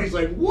 And everybody's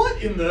like,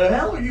 what in the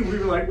hell are you? We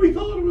were like, we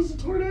thought it was a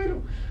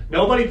tornado.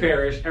 Nobody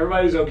perished.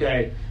 Everybody's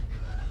okay.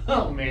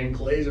 Oh man,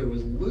 Glazer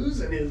was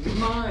losing his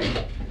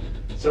mind.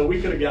 So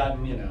we could have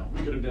gotten, we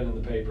could have been in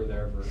the paper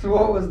there for. So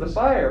what was the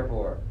fire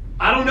for?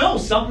 I don't know.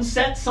 Something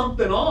set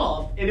something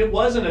off, and it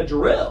wasn't a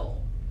drill.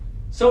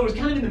 So it was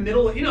kind of in the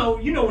middle of, you know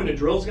when a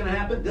drill's going to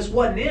happen. This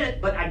wasn't it,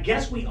 but I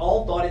guess we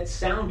all thought it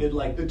sounded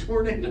like the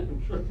tornado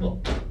drill.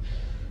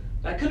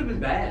 That could have been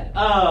bad.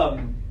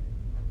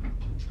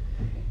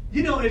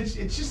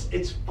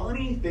 It's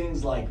funny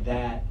things like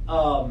that.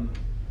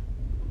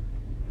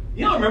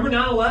 I remember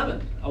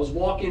 9/11. I was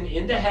walking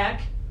into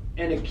Heck,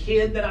 and a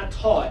kid that I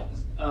taught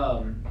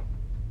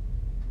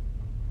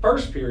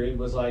first period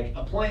was like,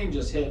 a plane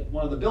just hit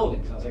one of the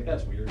buildings. I was like,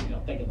 that's weird.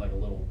 Thinking like a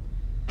little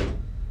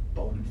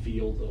Bowman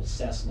Field, little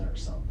Cessna or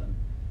something.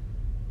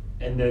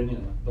 And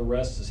then, the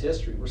rest is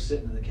history. We're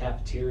sitting in the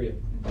cafeteria,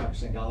 and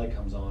Dr. Sangali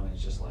comes on, and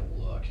it's just like,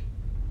 look,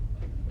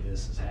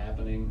 this is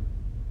happening.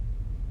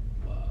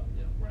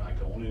 We're not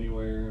going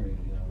anywhere. I mean,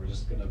 we're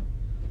just going to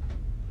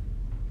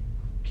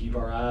keep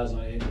our eyes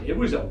on it. It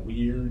was a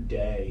weird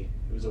day.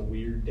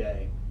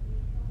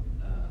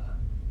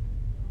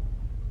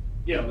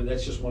 But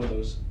that's just one of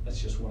those.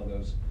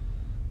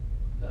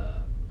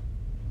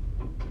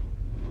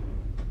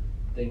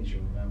 Things you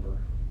remember,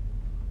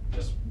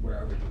 just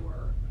wherever you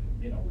were.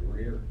 We were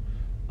here.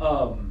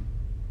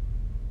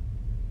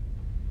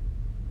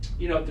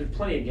 There's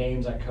plenty of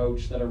games I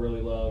coached that I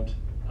really loved.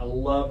 I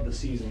loved the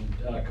season.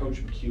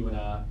 Coach McHugh and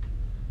I.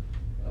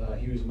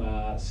 He was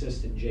my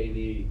assistant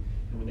JV,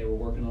 and when they were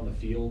working on the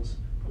fields,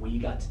 we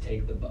got to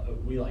take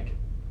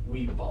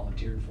we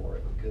volunteered for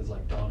it because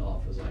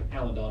Donhoff was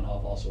Alan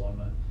Donhoff, also on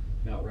my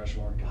Mount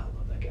Rushmore. God, I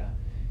love that guy.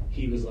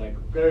 He was like,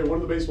 okay,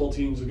 one of the baseball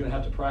teams is going to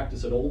have to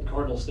practice at Old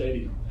Cardinal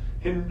Stadium,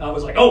 and I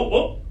was like, oh,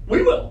 well,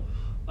 we will,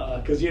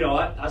 because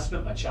I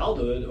spent my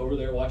childhood over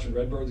there watching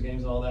Redbirds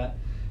games and all that,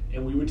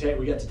 and we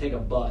got to take a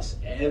bus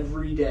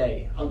every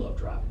day. I love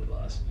driving the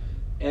bus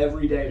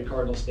every day to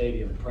Cardinal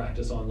Stadium and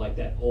practice on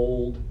that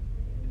old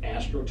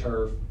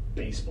AstroTurf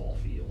baseball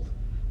field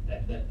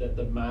that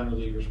the minor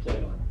leaguers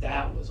played on.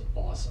 That was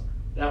awesome.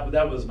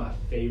 That was my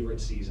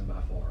favorite season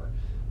by far.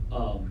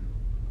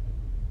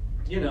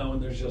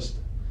 And there's just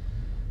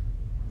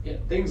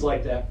things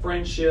like that,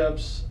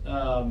 friendships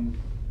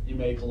you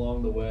make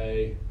along the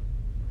way.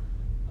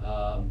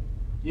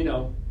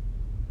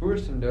 Who are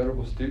some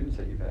notable students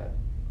that you've had?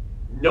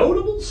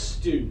 Notable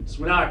students.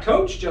 When I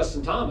coached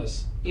Justin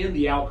Thomas in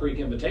the Owl Creek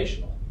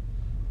Invitational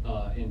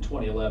in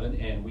 2011,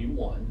 and we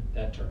won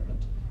that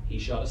tournament. He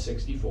shot a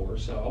 64,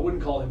 so I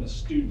wouldn't call him a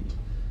student,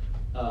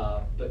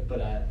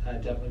 but I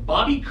definitely.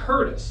 Bobby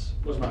Curtis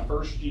was my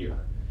first year,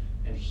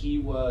 and he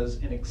was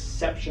an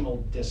exceptional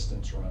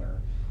distance runner.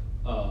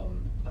 I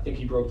think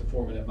he broke the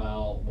 4-minute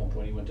mile at one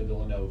point. He went to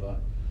Villanova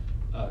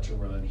to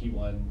run. He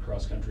won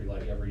cross country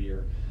every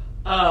year.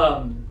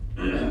 And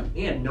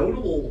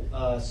notable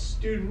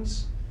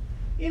students,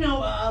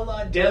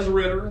 Des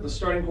Ritter, the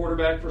starting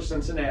quarterback for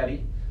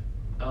Cincinnati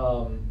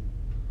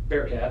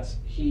Bearcats.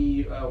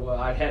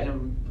 I had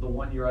him the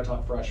 1 year I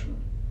taught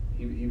freshman.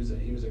 He was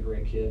a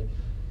great kid,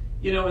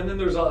 And then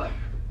there's I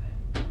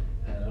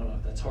don't know.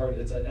 That's hard.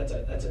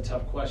 That's a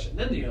tough question.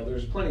 Then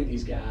there's plenty of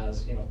these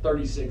guys.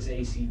 36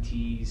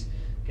 ACTs,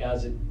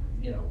 guys that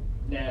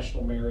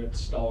national merit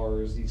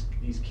stars.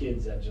 These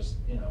kids that just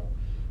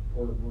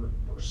were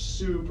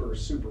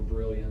super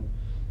brilliant.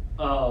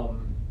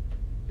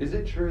 Is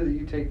it true that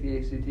you take the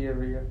ACT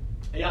every year?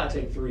 Yeah, I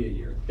take 3 a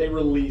year. They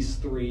release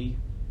 3,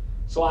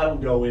 so I don't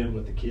go in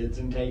with the kids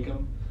and take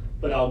them,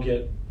 but I'll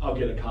get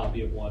a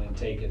copy of one and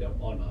take it on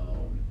my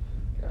own.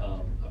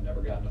 Gotcha. I've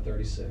never gotten a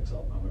 36.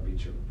 I'm gonna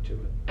beat you to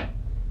it.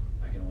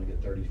 I can only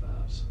get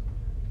 35s.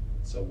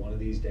 So one of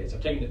these days,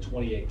 I've taken it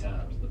 28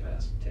 times in the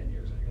past 10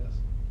 years, I guess.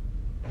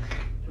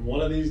 And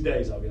one of these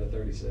days, I'll get a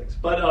 36.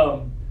 But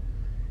I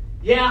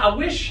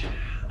wish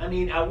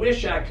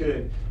I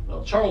could.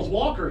 Well, Charles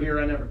Walker here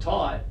I never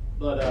taught,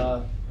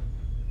 but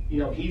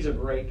he's a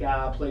great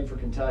guy. Played for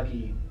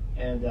Kentucky,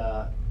 and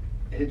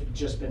it's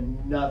just been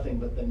nothing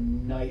but the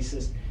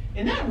nicest.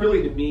 And that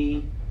really, to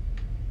me,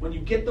 when you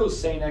get those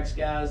St. X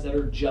guys that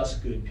are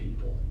just good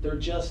people, they're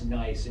just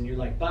nice, and you're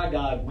like, by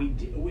God,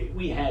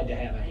 we had to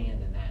have a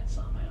hand in that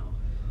somehow.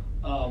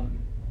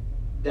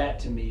 That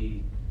to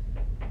me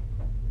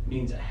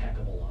means a heck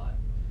of a lot,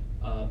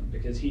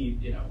 because he,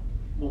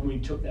 when we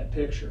took that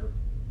picture,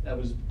 that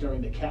was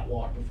during the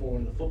catwalk before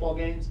one of the football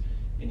games,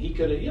 and he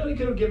could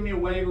have given me a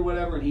wave or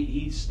whatever, and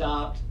he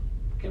stopped.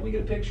 Can we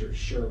get a picture?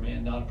 Sure,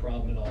 man, not a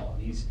problem at all.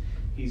 He's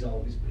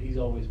always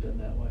been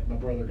that way. My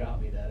brother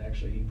got me that,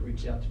 actually. He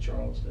reached out to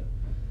Charles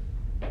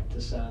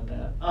to sign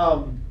that.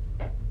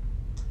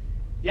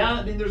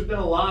 There's been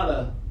a lot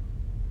of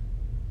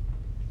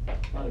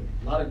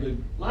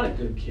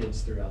good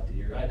kids throughout the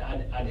year.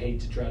 I'd hate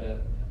to try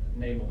to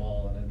name them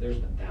all, and there's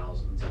been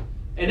thousands.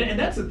 And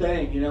that's the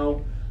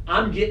thing,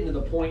 I'm getting to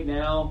the point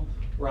now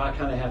where I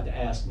kind of have to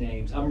ask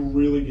names. I'm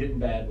really getting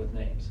bad with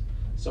names.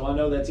 So I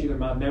know that's either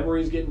my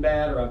memory's getting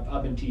bad or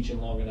I've been teaching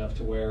long enough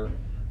to where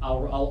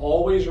I'll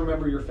always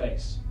remember your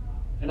face.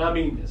 And I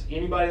mean this.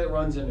 Anybody that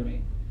runs into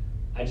me,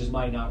 I just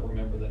might not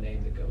remember the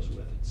name that goes with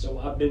it. So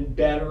I've been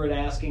better at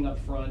asking up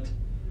front.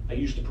 I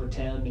used to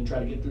pretend and try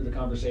to get through the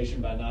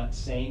conversation by not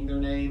saying their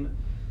name.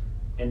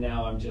 And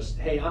now I'm just,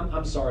 hey,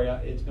 I'm sorry,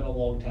 it's been a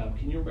long time.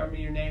 Can you remember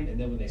your name? And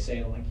then when they say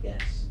it, I'm like,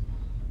 yes,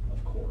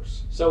 of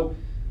course. So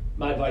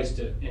my advice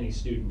to any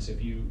students,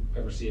 if you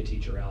ever see a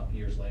teacher out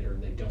years later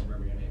and they don't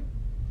remember your name,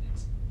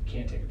 you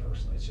can't take it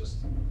personally. It's just,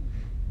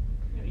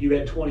 you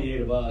had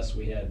 28 of us,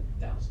 we had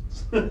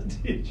thousands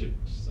of teachers.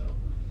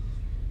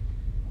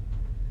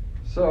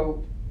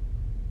 So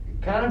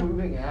kind of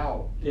moving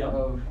out Yeah.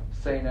 of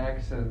St.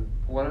 X, and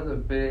one of the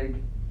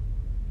big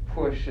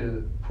push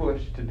to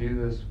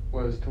do this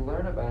was to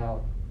learn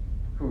about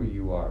who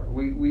you are.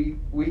 We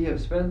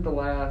have spent the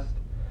last,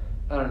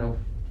 I don't know,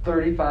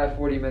 35,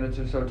 40 minutes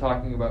or so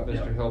talking about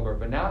Mr. Yeah. Hilbert,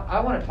 but now I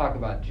want to talk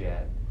about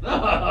Jed.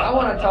 I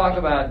want to talk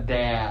about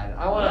Dad.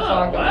 I want to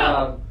talk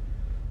about,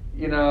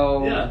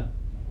 Yeah.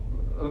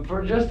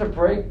 for just a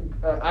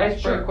icebreaker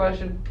Sure.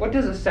 question, what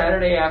does a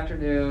Saturday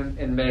afternoon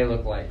in May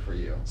look like for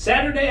you?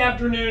 Saturday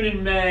afternoon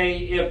in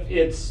May,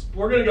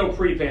 we're going to go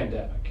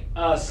pre-pandemic.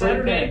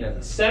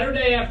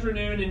 Saturday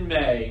afternoon in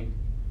May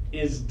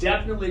is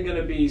definitely going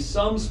to be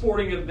some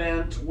sporting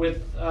event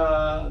with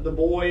the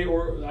boy,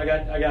 or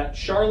I got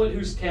Charlotte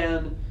who's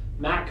 10,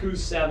 Mac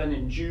who's 7,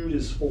 and Jude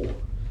is 4.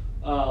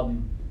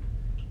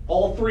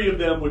 All three of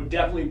them would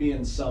definitely be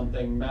in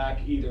something.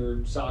 Mac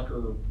either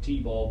soccer,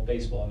 t-ball,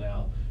 baseball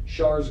now.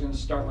 Char's going to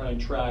start running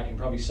track and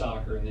probably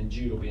soccer, and then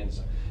Jude will be in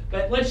something.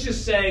 But let's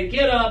just say,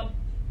 get up.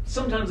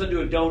 Sometimes I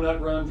do a donut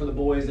run for the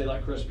boys. They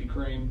like Krispy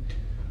Kreme.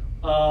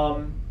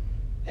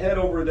 Head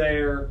over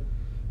there.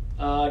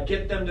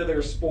 Get them to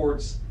their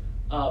sports.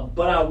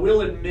 But I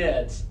will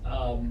admit,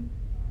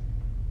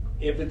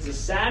 if it's a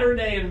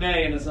Saturday in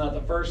May and it's not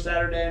the first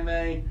Saturday in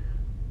May,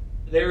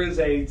 there is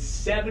a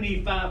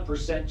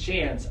 75%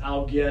 chance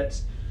I'll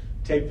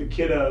take the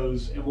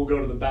kiddos and we'll go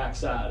to the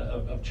backside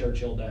of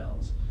Churchill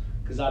Downs,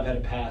 because I've had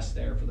a pass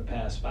there for the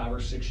past 5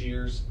 or 6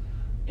 years,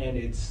 and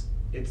it's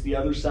the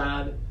other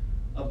side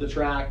of the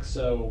track.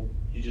 So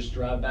you just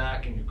drive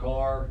back in your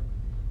car,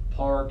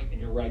 park,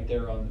 and you're right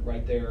there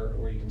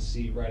where you can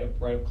see right up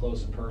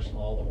close and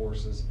personal all the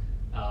horses.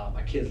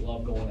 My kids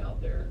love going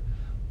out there.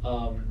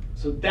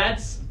 So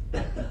that's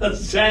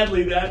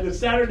sadly the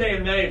Saturday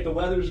in May, if the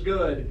weather's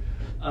good.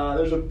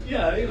 There's a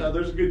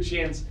good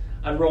chance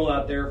I'd roll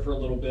out there for a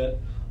little bit.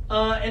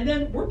 And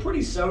then we're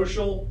pretty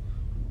social.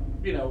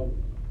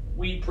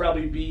 We'd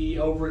probably be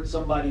over at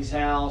somebody's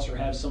house or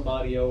have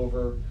somebody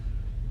over.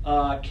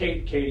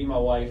 Katie, my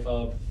wife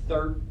of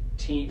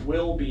 13,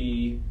 will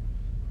be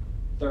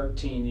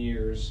 13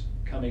 years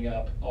coming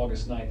up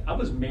August 9th. I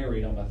was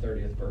married on my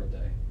 30th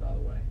birthday, by the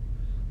way.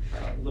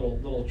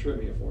 Little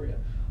trivia for you.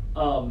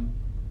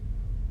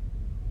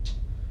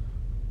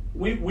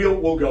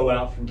 We'll go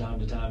out from time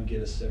to time,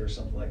 get a sit or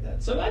something like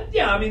that. So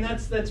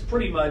that's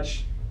pretty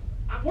much,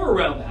 we're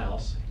around the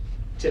house,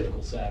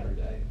 typical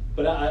Saturday.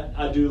 But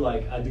I do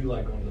like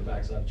going to the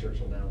backside of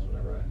Churchill Downs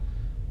whenever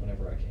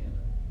I can.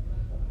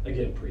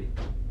 Again, pre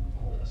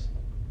all this.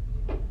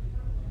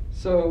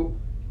 So,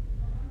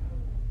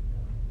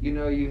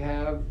 you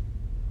have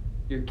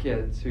your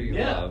kids who you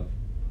love.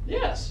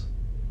 Yes.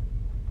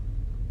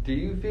 Do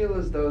you feel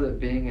as though that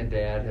being a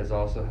dad has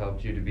also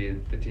helped you to be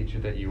the teacher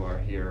that you are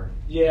here?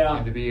 Yeah.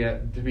 And to be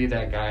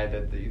that guy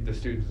that the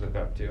students look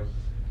up to?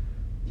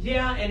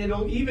 Yeah, and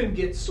it'll even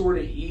get sort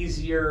of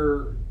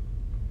easier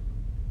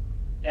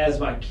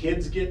as my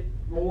kids get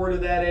more to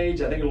that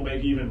age. I think it'll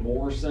make even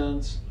more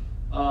sense.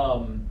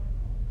 But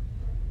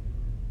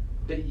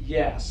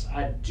yes,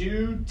 I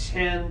do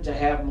tend to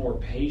have more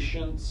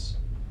patience.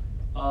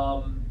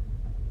 I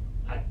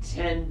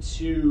tend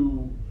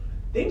to,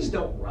 things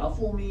don't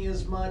ruffle me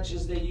as much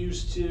as they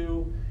used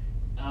to.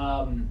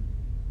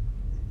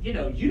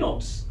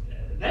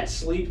 That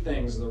sleep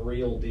thing's the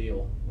real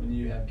deal when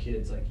you have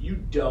kids. Like, you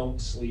don't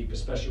sleep,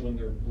 especially when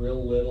they're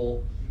real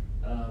little,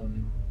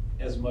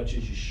 as much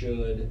as you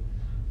should.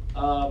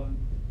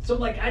 So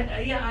like,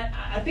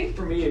 I think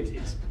for me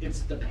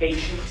it's the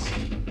patience.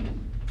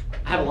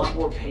 I have a lot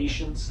more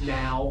patience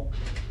now,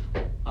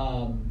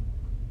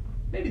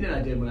 maybe than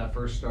I did when I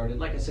first started.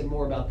 Like I said,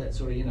 more about that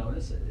sort of,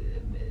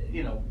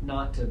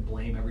 not to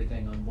blame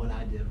everything on what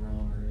I did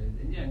wrong, or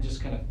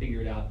just kind of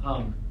figure it out.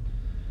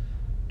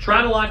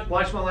 Try to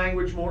watch my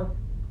language more.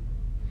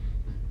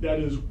 That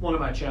is one of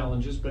my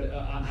challenges, but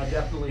I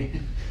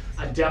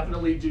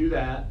definitely do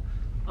that.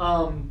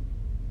 And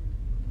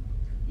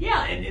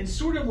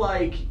sort of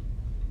like,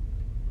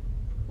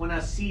 when I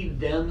see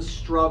them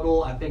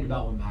struggle, I think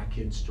about when my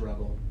kids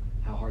struggle,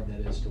 how hard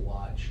that is to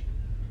watch.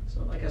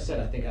 So like I said,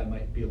 I think I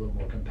might be a little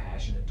more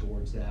compassionate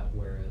towards that,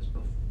 whereas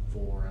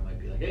before I might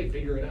be like, hey,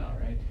 figure it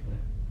out, right?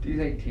 Do you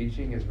think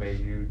teaching has made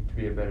you to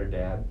be a better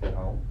dad at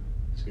home?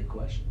 That's a good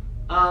question.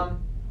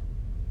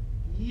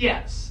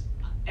 Yes,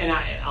 and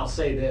I'll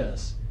say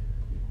this.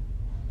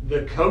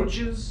 The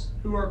coaches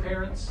who are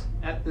parents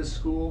at this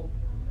school,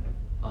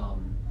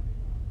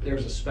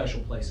 there's a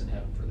special place in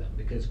heaven for them,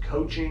 because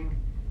coaching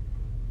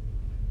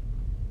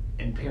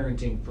and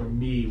parenting for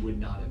me would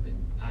not have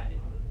been,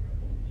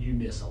 you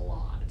miss a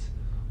lot.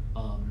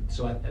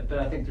 But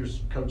I think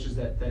there's coaches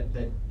that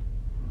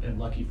and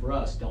lucky for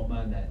us, don't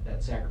mind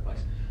that sacrifice.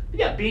 But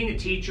yeah, being a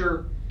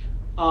teacher,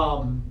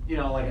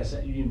 like I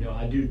said,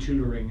 I do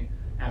tutoring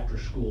after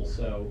school,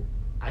 so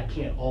I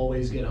can't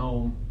always get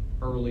home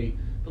early.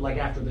 But like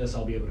after this,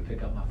 I'll be able to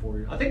pick up my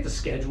 4-year-old. I think the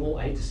schedule,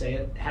 I hate to say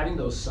it, having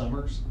those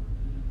summers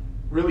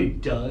really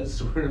does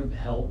sort of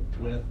help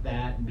with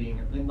that, and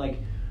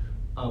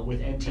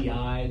with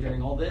NTI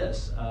during all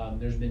this.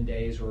 There's been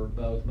days where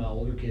both my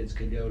older kids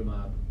could go to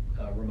my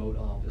a remote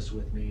office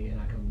with me, and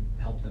I can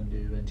help them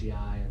do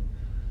NTI, and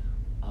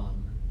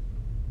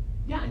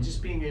yeah, and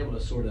just being able to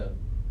sort of.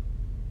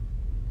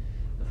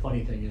 The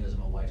funny thing is,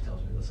 my wife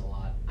tells me this a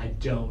lot. I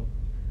don't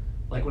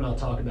like when I'll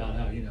talk about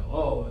how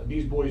oh,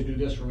 these boys do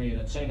this for me,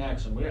 and at St.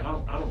 Axum, I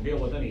don't deal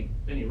with any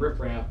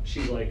riffraff.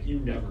 She's like, you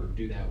never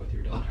do that with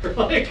your daughter.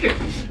 Like,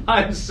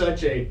 I'm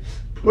such a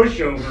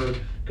pushover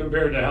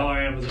compared to how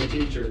I am as a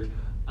teacher.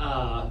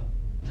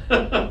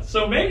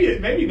 So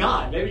maybe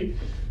not.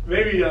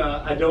 Maybe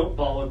I don't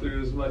follow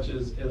through as much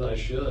as I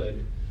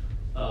should.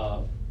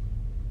 But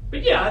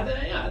yeah,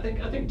 I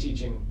think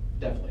teaching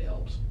definitely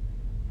helps.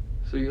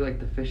 So you like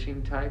the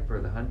fishing type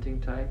or the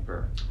hunting type,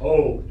 or?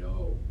 Oh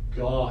no,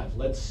 God,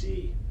 let's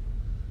see.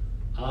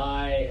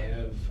 I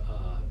have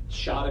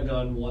shot a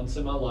gun once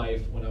in my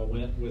life when I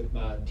went with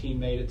my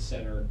teammate at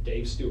center,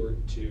 Dave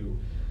Stewart, to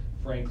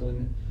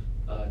Franklin,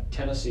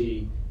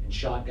 Tennessee, and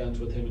shot guns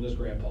with him and his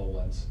grandpa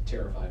once.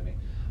 Terrified me.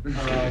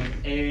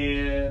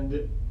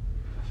 And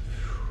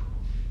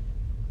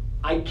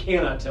I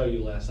cannot tell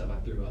you last time I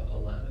threw a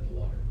line in the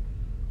water.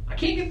 I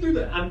can't get through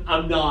that.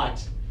 I'm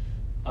not.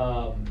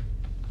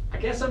 I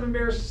guess I'm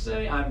embarrassed to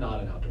say I'm not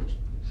an outdoorsman.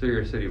 So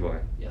you're a city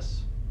boy.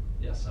 Yes,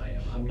 I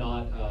am. I'm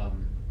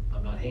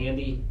not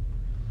handy.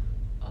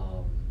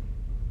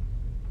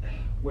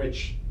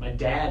 Which my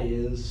dad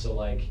is. So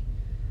like,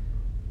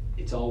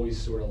 it's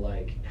always sort of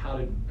like, how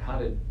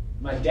did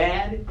my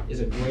dad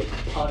is a great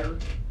putter,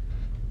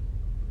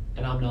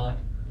 and I'm not,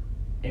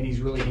 and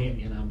he's really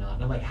handy, and I'm not.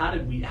 And I'm like, how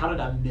did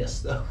I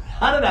miss though?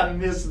 How did I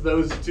miss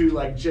those two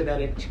like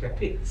genetic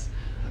traits?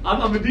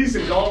 I'm a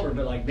decent golfer,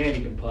 but like, man,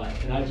 he can putt,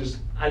 and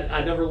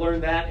I never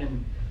learned that.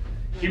 And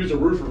he was a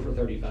roofer for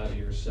 35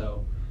 years,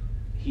 so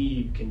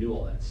he can do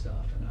all that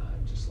stuff, and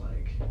I'm just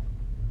like.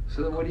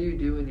 So then, what do you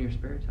do in your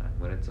spare time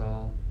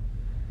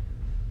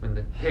when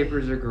the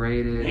papers are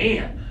graded?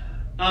 Man,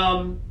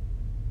 I'm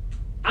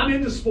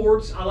into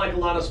sports. I like a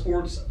lot of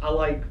sports. I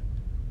like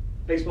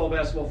baseball,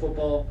 basketball,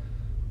 football.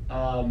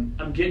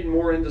 I'm getting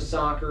more into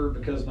soccer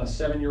because my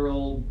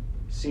 7-year-old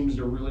seems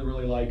to really,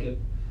 really like it.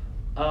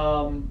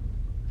 I'm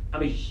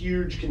a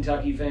huge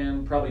Kentucky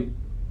fan, probably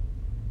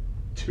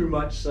too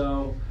much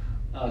so,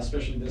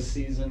 especially this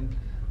season.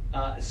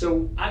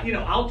 So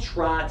I'll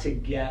try to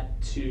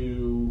get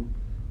to,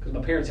 because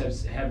my parents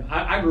have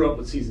I grew up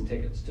with season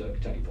tickets to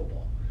Kentucky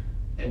football,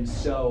 and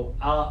so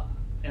I'll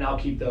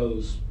keep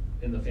those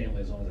in the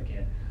family as long as I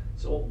can.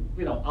 So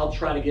I'll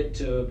try to get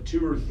to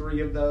 2 or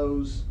 3 of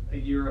those a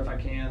year if I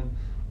can.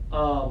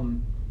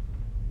 And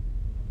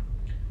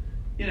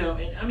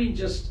I mean,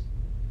 just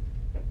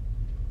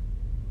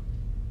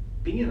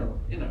being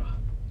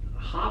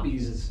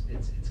hobbies is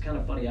it's kind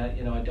of funny.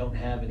 I don't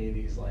have any of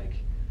these like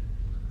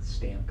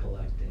stamp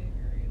collecting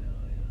or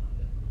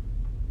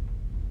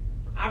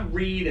I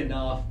read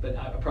enough, but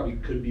I probably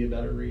could be a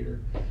better reader.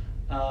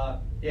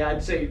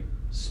 I'd say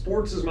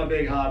sports is my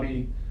big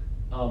hobby.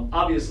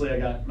 Obviously, I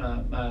got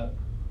my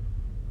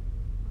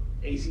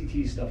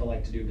ACT stuff I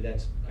like to do, but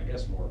that's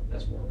more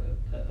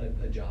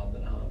of a job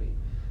than a hobby.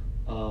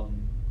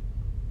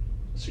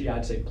 So yeah,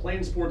 I'd say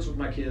playing sports with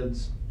my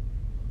kids,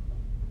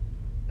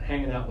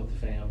 hanging out with the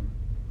fam,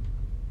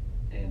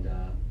 and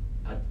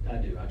I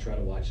try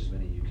to watch as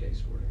many UK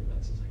sporting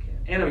events as I can.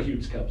 And I'm a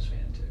huge Cubs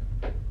fan too.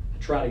 I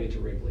try to get to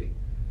Wrigley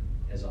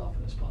as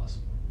often as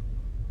possible.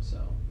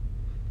 So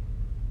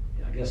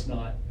yeah, I guess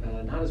not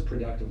as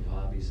productive of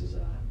hobbies as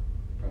I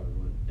probably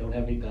would. Don't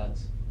have any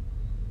pets.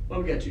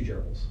 Well, we got 2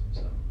 gerbils,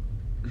 so.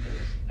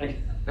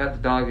 Got the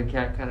dog and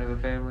cat kind of a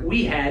family?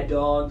 We had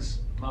dogs.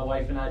 My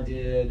wife and I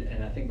did,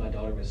 and I think my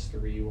daughter was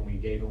 3 when we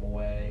gave them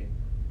away.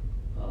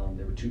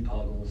 There were 2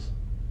 puggles.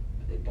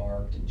 They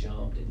barked and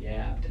jumped and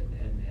yapped and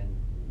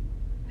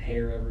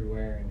hair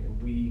everywhere,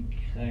 and we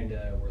kind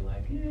of were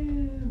like,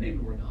 maybe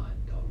we're not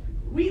dog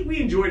people.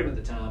 We enjoyed them at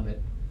the time, but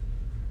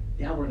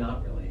yeah, we're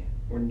not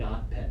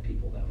pet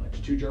people that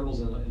much. 2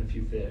 gerbils and a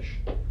few fish.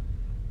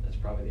 That's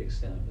probably the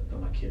extent of it.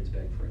 But my kids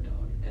beg for a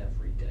dog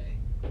every day.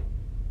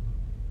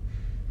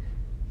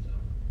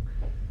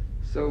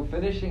 So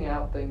finishing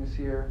out things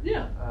here.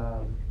 Yeah.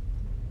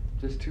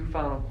 Just 2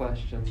 final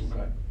questions.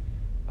 Okay.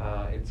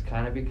 It's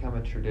kind of become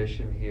a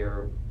tradition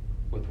here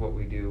with what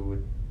we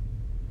do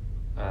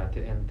to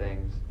end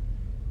things.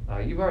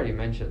 You've already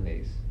mentioned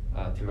these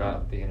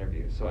throughout the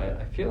interview, so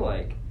I feel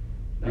like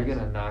you're going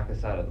to knock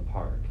us out of the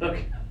park.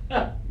 Okay.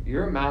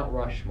 You're Mount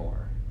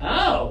Rushmore.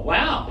 Oh,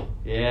 wow.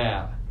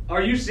 Yeah.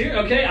 Are you serious?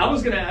 Okay,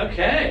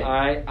 okay. All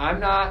right, I'm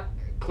not.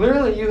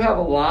 Clearly, you have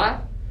a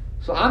lot,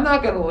 so I'm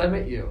not going to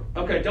limit you.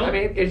 Okay, don't. I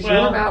mean, it's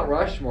your Mount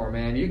Rushmore,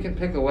 man. You can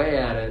pick away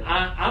at it.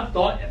 I've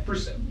thought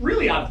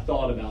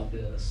about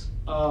this.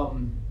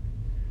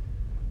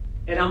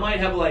 And I might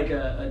have like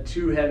a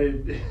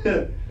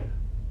 2-headed.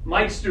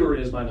 Mike Stewart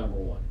is my number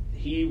 1.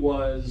 He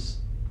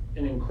was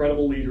an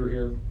incredible leader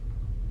here.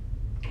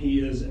 He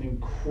is an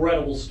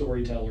incredible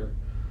storyteller.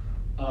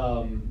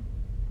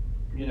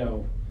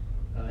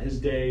 His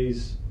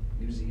days,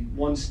 he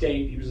won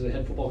state. He was the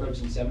head football coach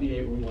in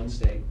 '78 when we won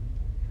state.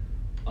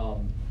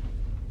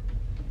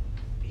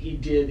 He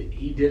did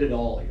it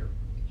all here.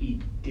 He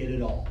did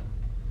it all.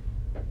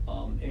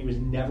 And he was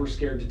never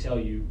scared to tell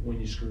you when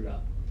you screwed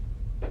up,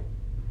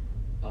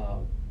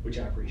 which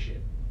I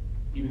appreciate.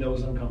 Even though it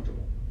was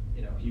uncomfortable,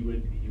 he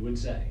would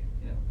say,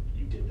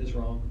 you did this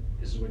wrong.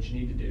 This is what you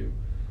need to do.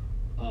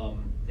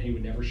 And he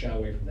would never shy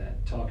away from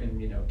that. Talking,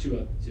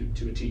 to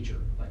a teacher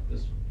like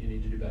this, you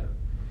need to do better.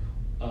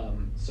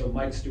 So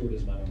Mike Stewart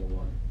is my number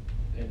one,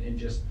 and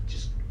just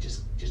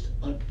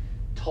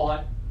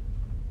taught.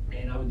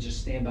 Man, I would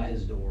just stand by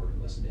his door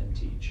and listen to him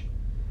teach.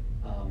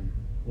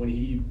 When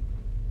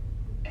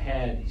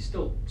he's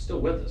still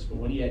with us, but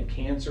when he had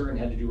cancer and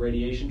had to do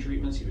radiation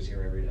treatments, he was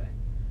here every day.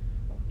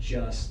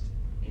 Just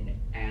an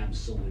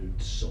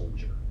absolute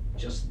soldier,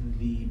 just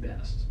the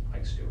best,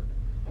 Mike Stewart.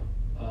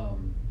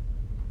 Alan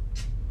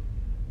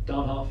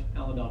Donhoff,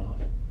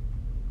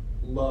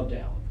 loved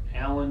Alan.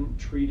 Alan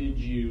treated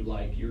you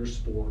like your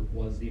sport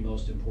was the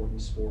most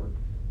important sport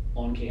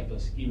on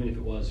campus, even if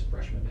it was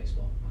freshman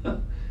baseball.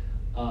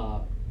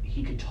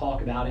 He could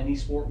talk about any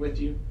sport with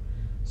you.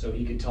 So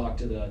he could talk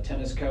to the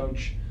tennis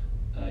coach,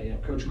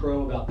 Coach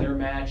Crow, about their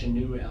match and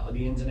knew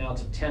the ins and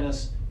outs of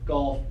tennis,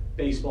 golf,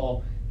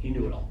 baseball. He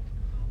knew it all.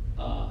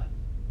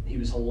 He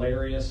was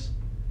hilarious.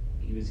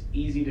 He was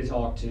easy to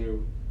talk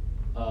to.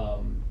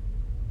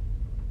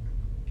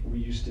 We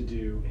used to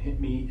do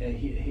him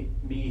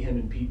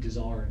and Pete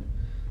Desarn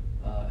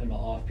in my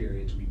off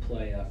periods. We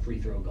play free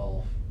throw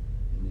golf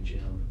in the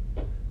gym.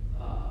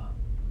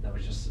 That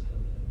was just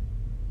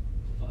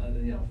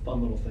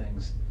fun little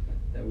things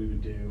that we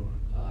would do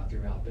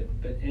throughout.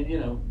 But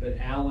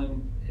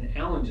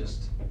Alan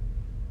just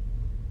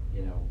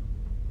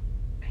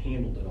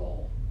handled it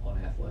all on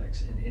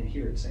athletics. And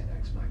here at St.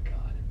 X, my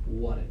God,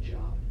 what a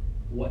job!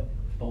 What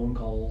phone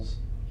calls,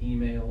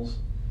 emails.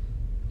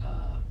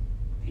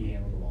 He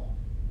handled them all.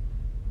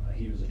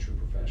 He was a true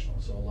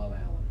professional, so I love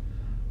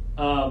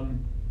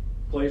Alan.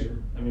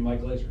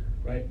 Mike Glazer,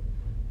 right?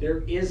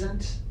 There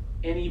isn't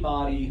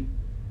anybody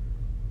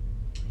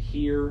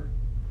here.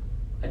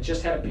 I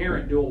just had a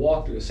parent do a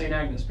walkthrough, a St.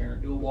 Agnes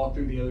parent do a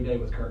walkthrough the other day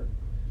with Kurt.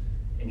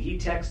 And he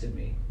texted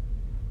me,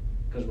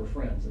 because we're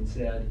friends, and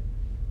said,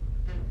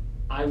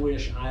 I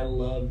wish I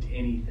loved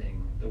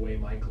anything the way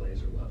Mike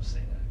Glazer loves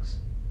St. X.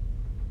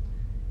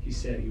 He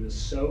said he was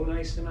so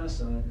nice to my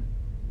son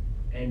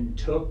and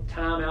took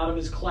time out of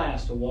his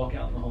class to walk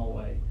out in the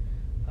hallway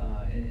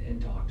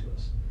and talk to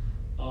us.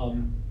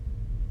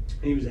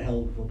 He was a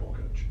hell of a football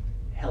coach.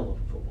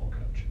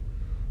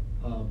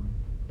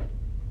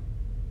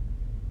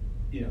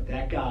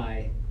 That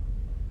guy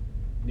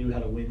knew how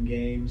to win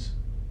games,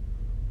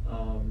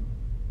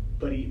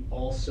 but he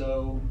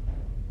also,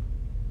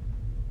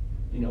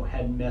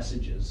 had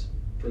messages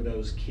for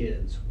those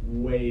kids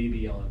way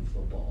beyond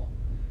football.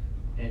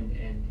 And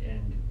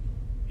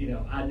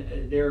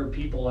there are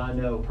people I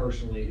know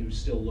personally who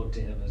still look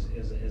to him as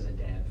a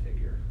dad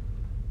figure.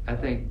 I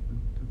think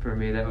for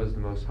me that was the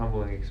most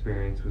humbling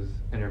experience, was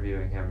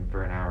interviewing him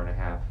for an hour and a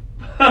half.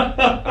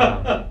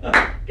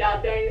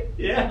 God dang it!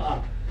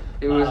 Yeah.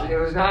 It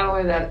was not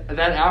only that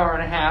hour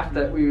and a half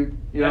that we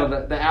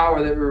the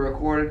hour that we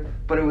recorded,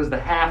 but it was the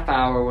half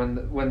hour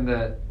when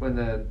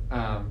the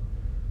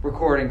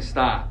recording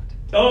stopped.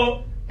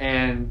 Oh.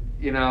 And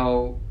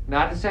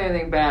not to say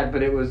anything bad,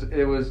 but it was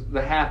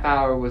the half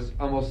hour was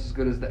almost as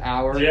good as the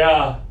hour.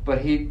 Yeah.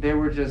 But there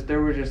were just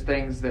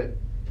things that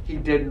he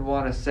didn't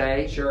want to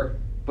say. Sure.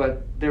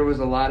 But there was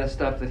a lot of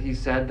stuff that he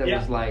said that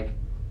was like,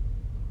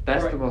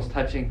 that's right. The most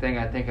touching thing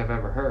I think I've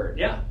ever heard.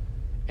 Yeah.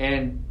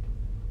 And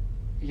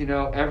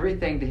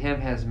everything to him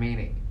has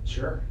meaning.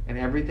 Sure. And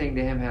everything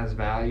to him has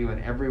value,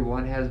 and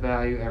everyone has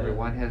value,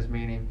 everyone has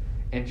meaning.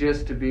 And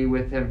just to be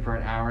with him for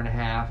an hour and a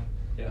half,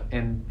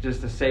 and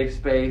just a safe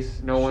space,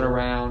 no one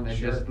around, and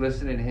just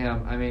listening to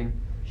him. I mean,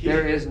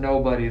 there is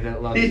nobody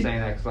that loves St.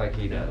 X like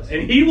he does.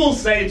 And he will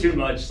say too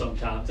much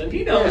sometimes, and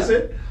he knows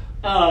it.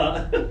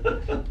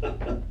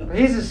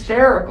 He's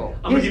hysterical.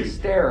 I'm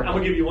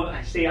gonna give you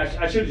one. See,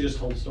 I should have just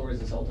told stories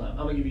this whole time.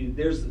 I'm gonna give you.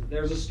 There's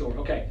a story.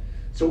 Okay,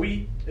 so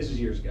this was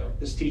years ago.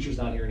 This teacher's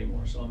not here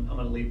anymore, so I'm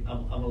gonna leave.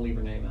 I'm gonna leave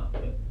her name out.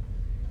 But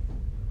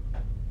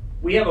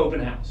we have open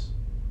house,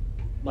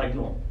 like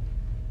normal,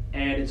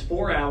 and it's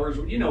 4 hours.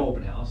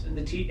 Open house, and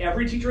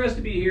every teacher has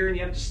to be here, and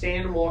you have to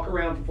stand and walk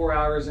around for 4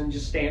 hours, and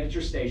just stand at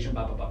your station.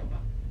 Blah blah blah blah blah.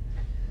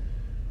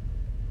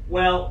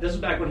 Well, this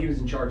was back when he was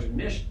in charge of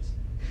admissions.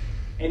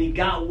 And he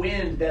got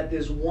wind that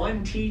this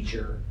one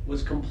teacher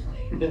was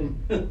complaining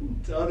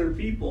to other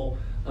people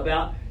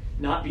about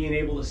not being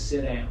able to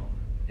sit down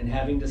and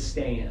having to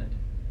stand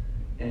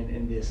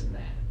and this and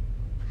that.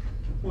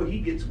 Well, he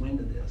gets wind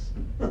of this.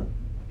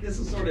 This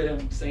is sort of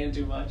him saying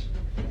too much.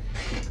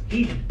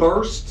 He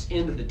bursts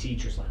into the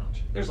teacher's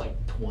lounge. There's like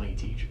 20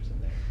 teachers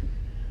in there.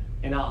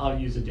 And I'll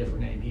use a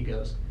different name. He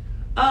goes,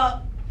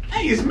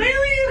 hey, is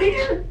Mary in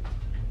here?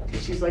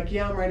 And she's like,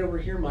 yeah, I'm right over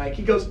here, Mike.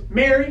 He goes,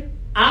 Mary,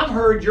 I've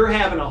heard you're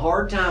having a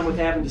hard time with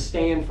having to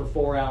stand for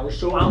 4 hours,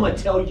 so I'm going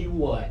to tell you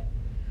what.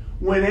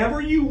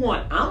 Whenever you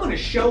want, I'm going to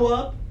show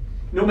up,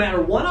 no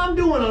matter what I'm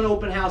doing on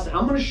open house,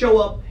 I'm going to show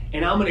up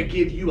and I'm going to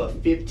give you a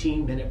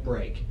 15-minute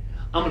break.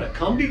 I'm going to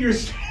come to your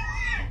stand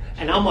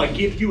And I'm like,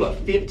 give you a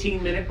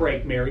 15-minute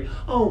break, Mary.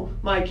 Oh,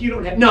 Mike, you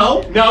don't have...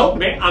 No,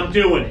 man, I'm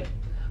doing it.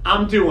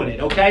 I'm doing it,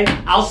 okay?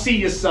 I'll see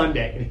you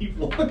Sunday. And he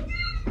walked...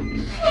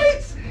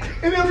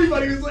 And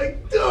everybody was like,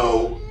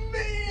 oh,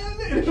 man.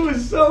 And it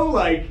was so,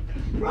 like,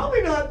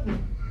 probably not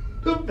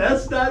the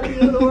best idea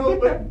in the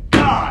world, but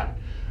God.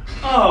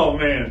 Oh,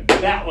 man,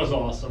 that was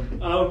awesome.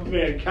 Oh,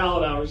 man, Cal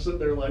and I were sitting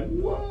there like,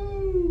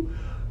 whoa.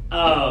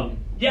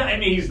 Yeah, I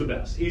mean, he's the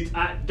best.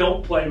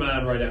 Don't play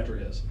mine right after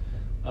his.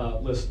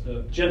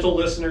 Gentle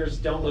listeners,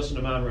 don't listen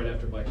to mine right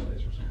after Mike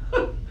Lasers.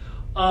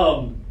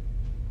 I'm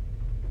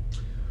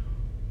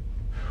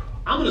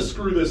going to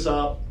screw this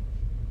up.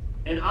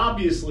 And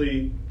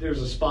obviously,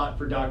 there's a spot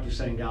for Dr.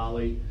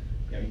 Sangali.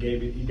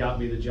 He got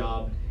me the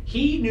job.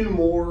 He knew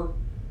more,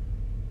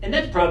 and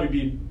that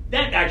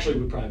actually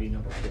would probably be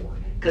number 4,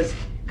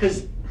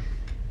 because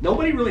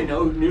nobody really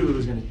knew who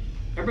was going to.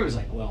 Everybody was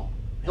like, well,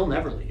 he'll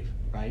never leave,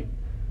 right?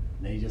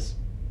 And he just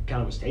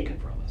kind of was taken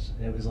from us,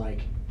 and it was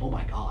like, oh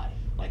my God,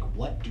 like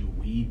what do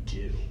we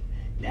do?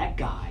 That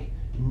guy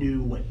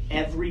knew what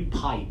every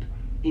pipe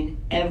in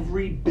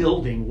every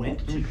building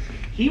went to.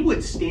 He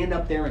would stand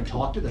up there and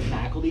talk to the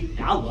faculty.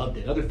 I loved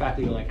it. Other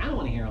faculty were like, I don't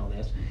want to hear all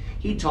this.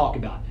 He'd talk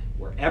about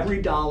where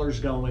every dollar's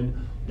going,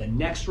 the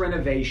next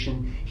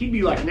renovation. He'd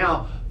be like,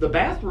 now, the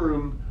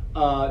bathroom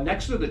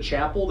next to the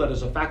chapel that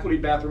is a faculty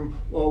bathroom,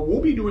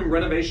 we'll be doing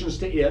renovations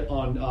to it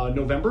on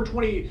November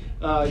 20,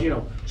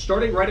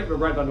 starting right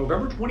on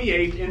November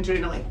 28th into,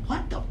 and I'm like,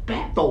 what the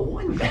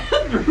one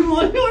bathroom?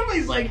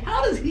 Everybody's like,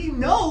 how does he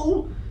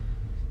know?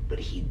 But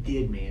he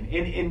did, man.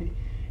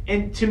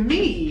 And to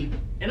me,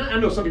 and I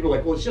know some people are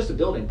like, well, it's just a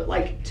building, but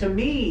like to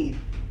me,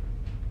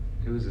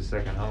 it was a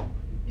second home.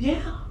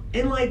 Yeah,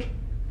 and like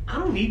I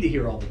don't need to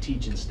hear all the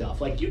teaching stuff.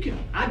 Like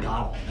I got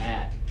all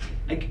that.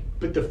 Like,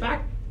 but the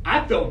fact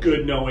I felt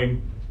good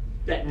knowing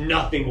that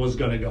nothing was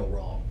going to go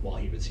wrong while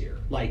he was here.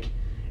 Like,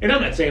 and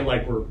I'm not saying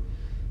like the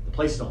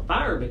place is on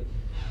fire, but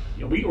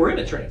we were in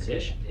a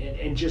transition,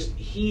 and just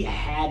he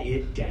had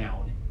it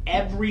down.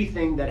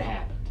 Everything that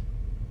happened,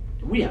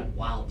 and we had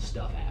wild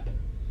stuff happen.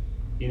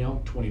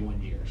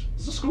 21 years.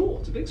 It's a school.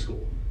 It's a big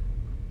school.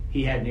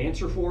 He had an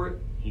answer for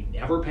it. He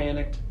never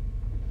panicked.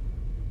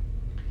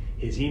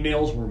 His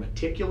emails were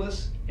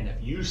meticulous, and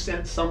if you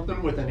sent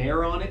something with an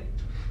error on it,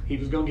 he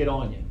was going to get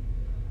on you.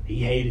 He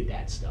hated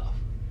that stuff.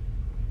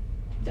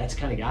 That's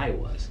the kind of guy he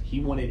was. He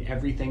wanted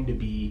everything to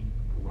be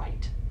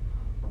right.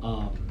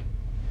 And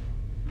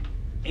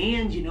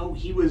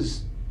he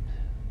was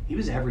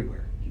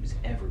everywhere. He was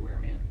everywhere,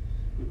 man.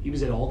 He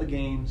was at all the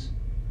games.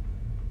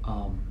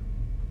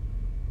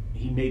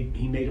 He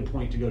made a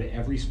point to go to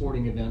every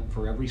sporting event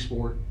for every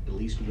sport at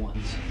least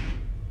once.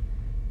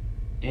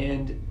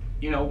 And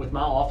with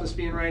my office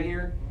being right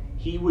here,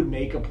 he would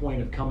make a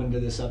point of coming to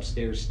this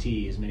upstairs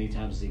tee as many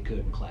times as he could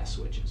in class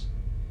switches.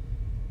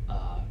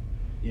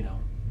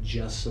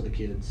 Just so the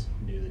kids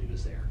knew that he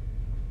was there.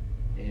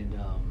 And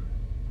a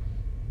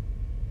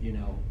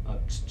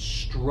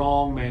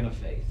strong man of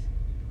faith.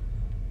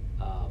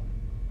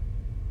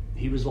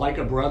 He was like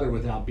a brother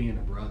without being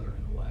a brother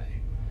in a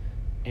way,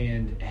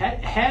 and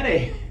had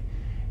a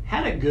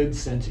good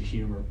sense of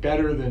humor,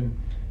 better than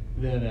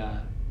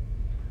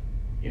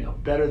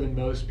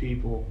most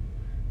people,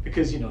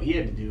 because he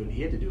had to do it.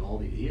 He had to do it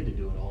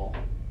all,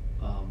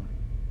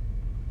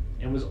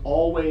 and was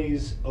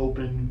always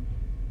open,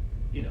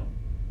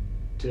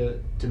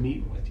 to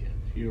meeting with you.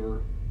 If you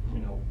were,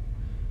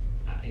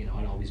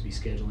 I'd always be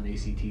scheduling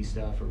ACT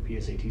stuff or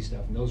PSAT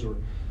stuff, and those were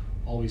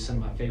always some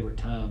of my favorite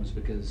times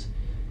because,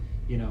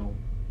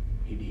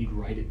 he'd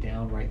write it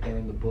down right there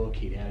in the book.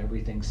 He'd had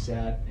everything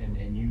set,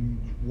 and you,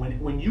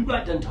 when you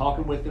got done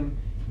talking with him,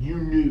 you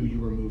knew you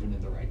were moving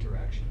in the right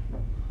direction.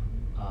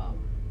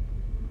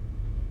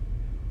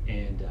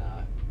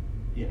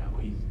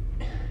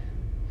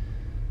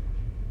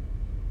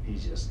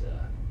 He's just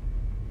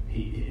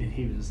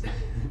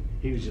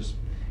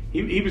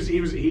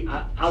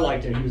I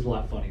liked him. He was a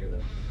lot funnier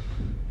than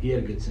he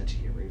had a good sense of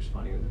humor. He was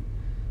funnier than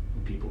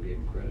people gave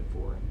him credit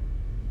for.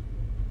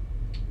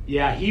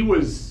 Yeah, he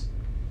was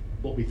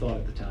what we thought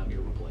at the time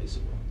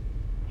irreplaceable.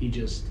 He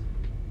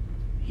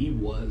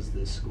was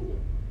this school.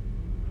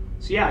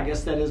 So yeah, I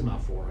guess that is my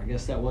 4. I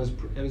guess that was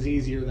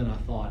easier than I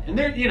thought. And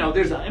there,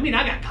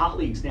 I got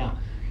colleagues now.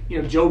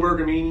 Joe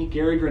Bergamini,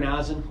 Gary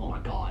Granazin. Oh my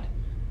God,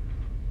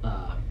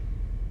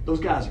 those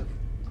guys are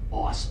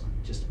awesome,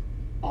 just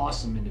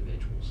awesome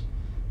individuals.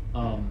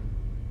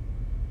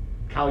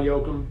 Kyle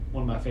Yoakum,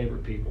 one of my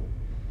favorite people.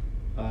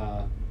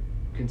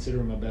 Consider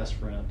him my best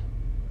friend,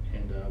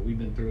 and we've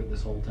been through it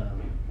this whole time.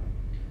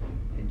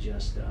 And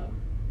just, now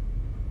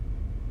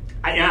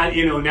I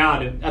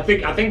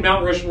think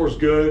Mount Rushmore's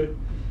good,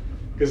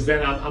 because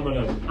then I'm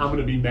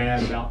gonna be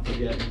mad about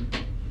forgetting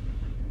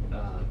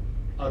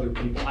other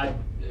people.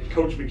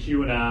 Coach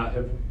McHugh and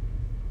I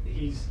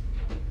he's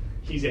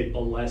a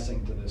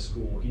blessing to this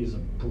school. He is a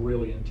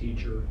brilliant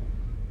teacher,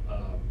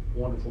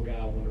 wonderful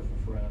guy, wonderful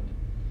friend.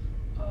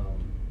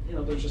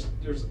 There's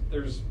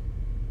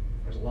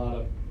a lot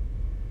of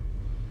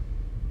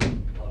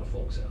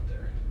folks out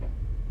there.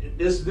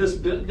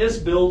 this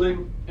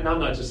building, and I'm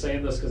not just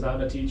saying this because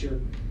I'm a teacher.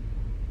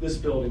 This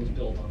building's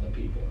built on the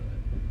people in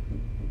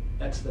it.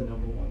 That's the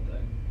number one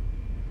thing.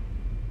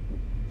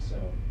 So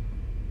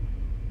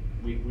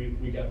we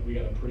got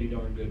a pretty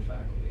darn good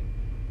faculty.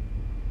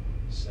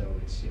 So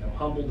it's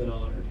humbled and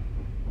honored.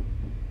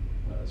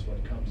 That's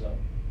what comes up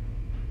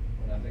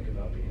when I think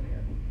about being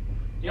here.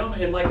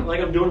 And like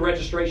I'm doing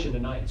registration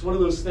tonight. It's one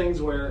of those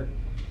things where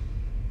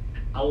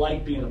I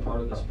like being a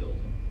part of this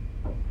building,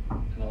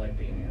 and I like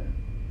being here.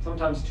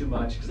 Sometimes too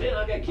much because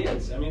I got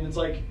kids. I mean, it's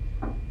like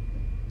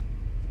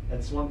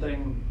that's one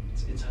thing.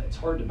 It's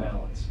hard to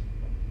balance,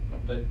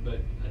 but I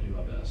do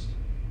my best.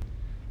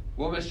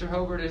 Well, Mr.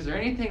 Hobart, is there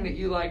anything that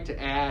you like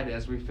to add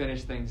as we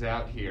finish things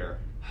out here?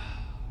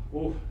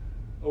 Ooh,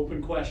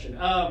 open question.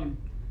 I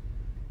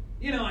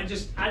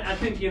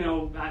think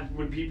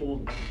when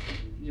people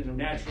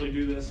naturally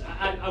do this,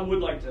 I would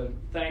like to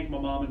thank my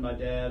mom and my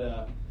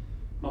dad.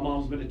 My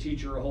mom's been a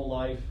teacher her whole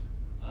life.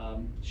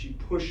 She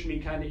pushed me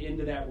kind of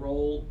into that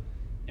role,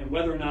 and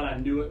whether or not I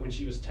knew it when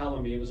she was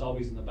telling me, it was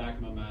always in the back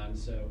of my mind.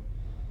 So,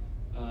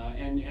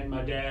 and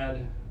my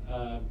dad,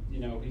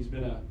 he's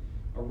been a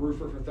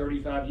roofer for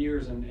 35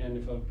 years, and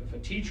if a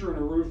teacher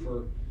and a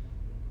roofer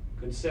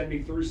could send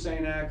me through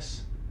St.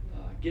 X,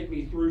 get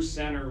me through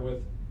center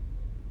with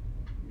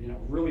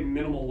really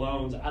minimal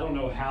loans, I don't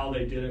know how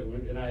they did it.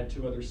 And I had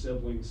 2 other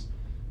siblings,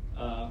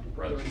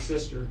 brother and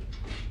sister,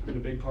 been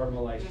a big part of my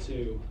life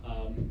too.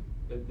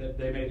 But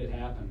they made it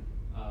happen.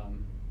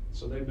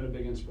 So they've been a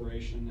big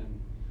inspiration,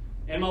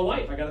 and my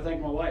wife. I got to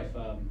thank my wife.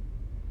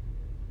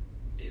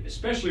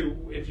 Especially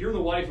if you're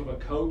the wife of a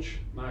coach,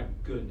 my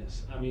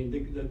goodness. I mean,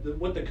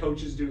 what the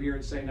coaches do here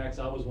at St. X,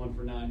 I was one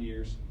for 9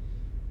 years,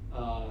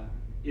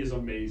 is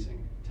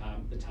amazing.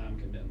 The time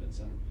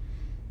commitments,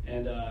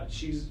 and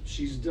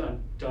she's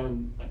done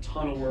a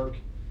ton of work,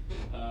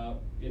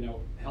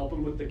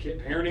 helping with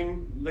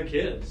parenting the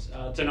kids.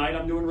 Tonight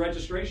I'm doing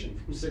registration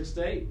from 6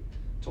 to 8.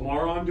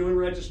 Tomorrow I'm doing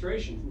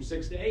registration from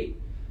 6 to 8.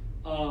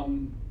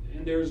 And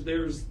there's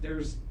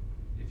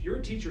if you're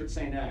a teacher at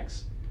St.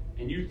 X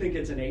and you think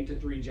it's an 8 to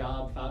 3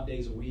 job 5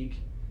 days a week,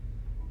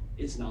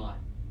 it's not.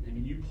 I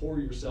mean, you pour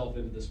yourself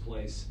into this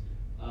place.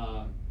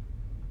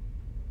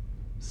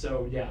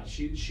 So yeah,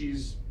 she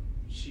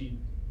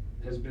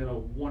has been a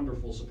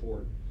wonderful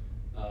support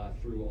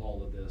through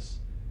all of this,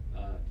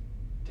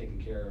 taking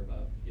care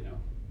of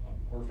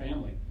her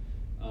family.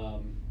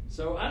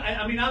 So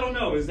I mean, I don't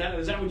know. Is that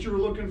what you were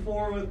looking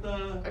for with?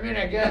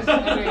 I guess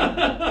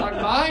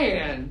on my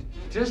end,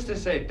 just to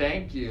say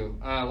thank you.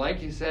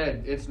 Like you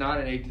said, it's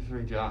not an 8 to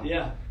 3 job.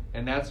 Yeah.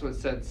 And that's what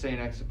sets St.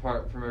 X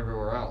apart from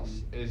everywhere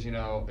else. Is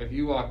if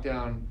you walk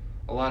down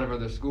a lot of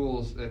other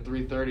schools at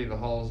 3:30,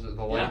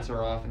 the lights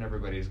are off and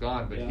everybody's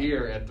gone. But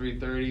here at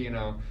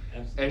 3:30,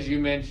 as you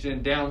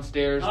mentioned,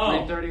 downstairs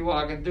 3:30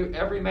 walking through,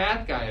 every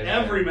math guy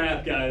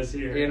is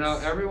here.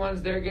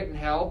 Everyone's there getting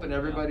help, and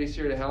everybody's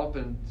here to help.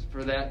 And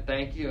for that,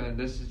 thank you. And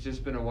this has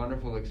just been a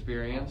wonderful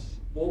experience.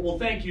 Well,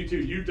 thank you too.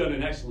 You've done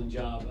an excellent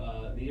job.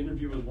 The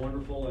interview was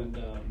wonderful, and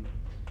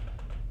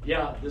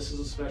this is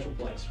a special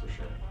place for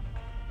sure.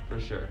 For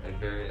sure,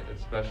 a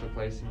special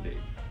place indeed.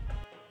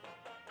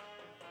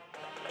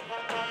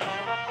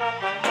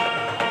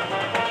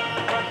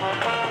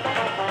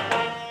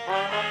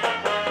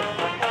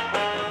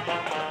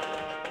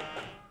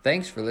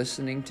 Thanks for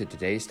listening to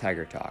today's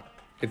Tiger Talk.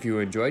 If you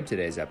enjoyed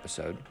today's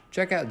episode,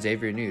 check out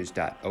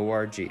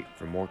xaviernews.org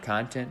for more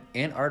content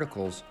and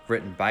articles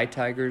written by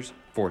Tigers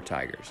for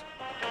Tigers.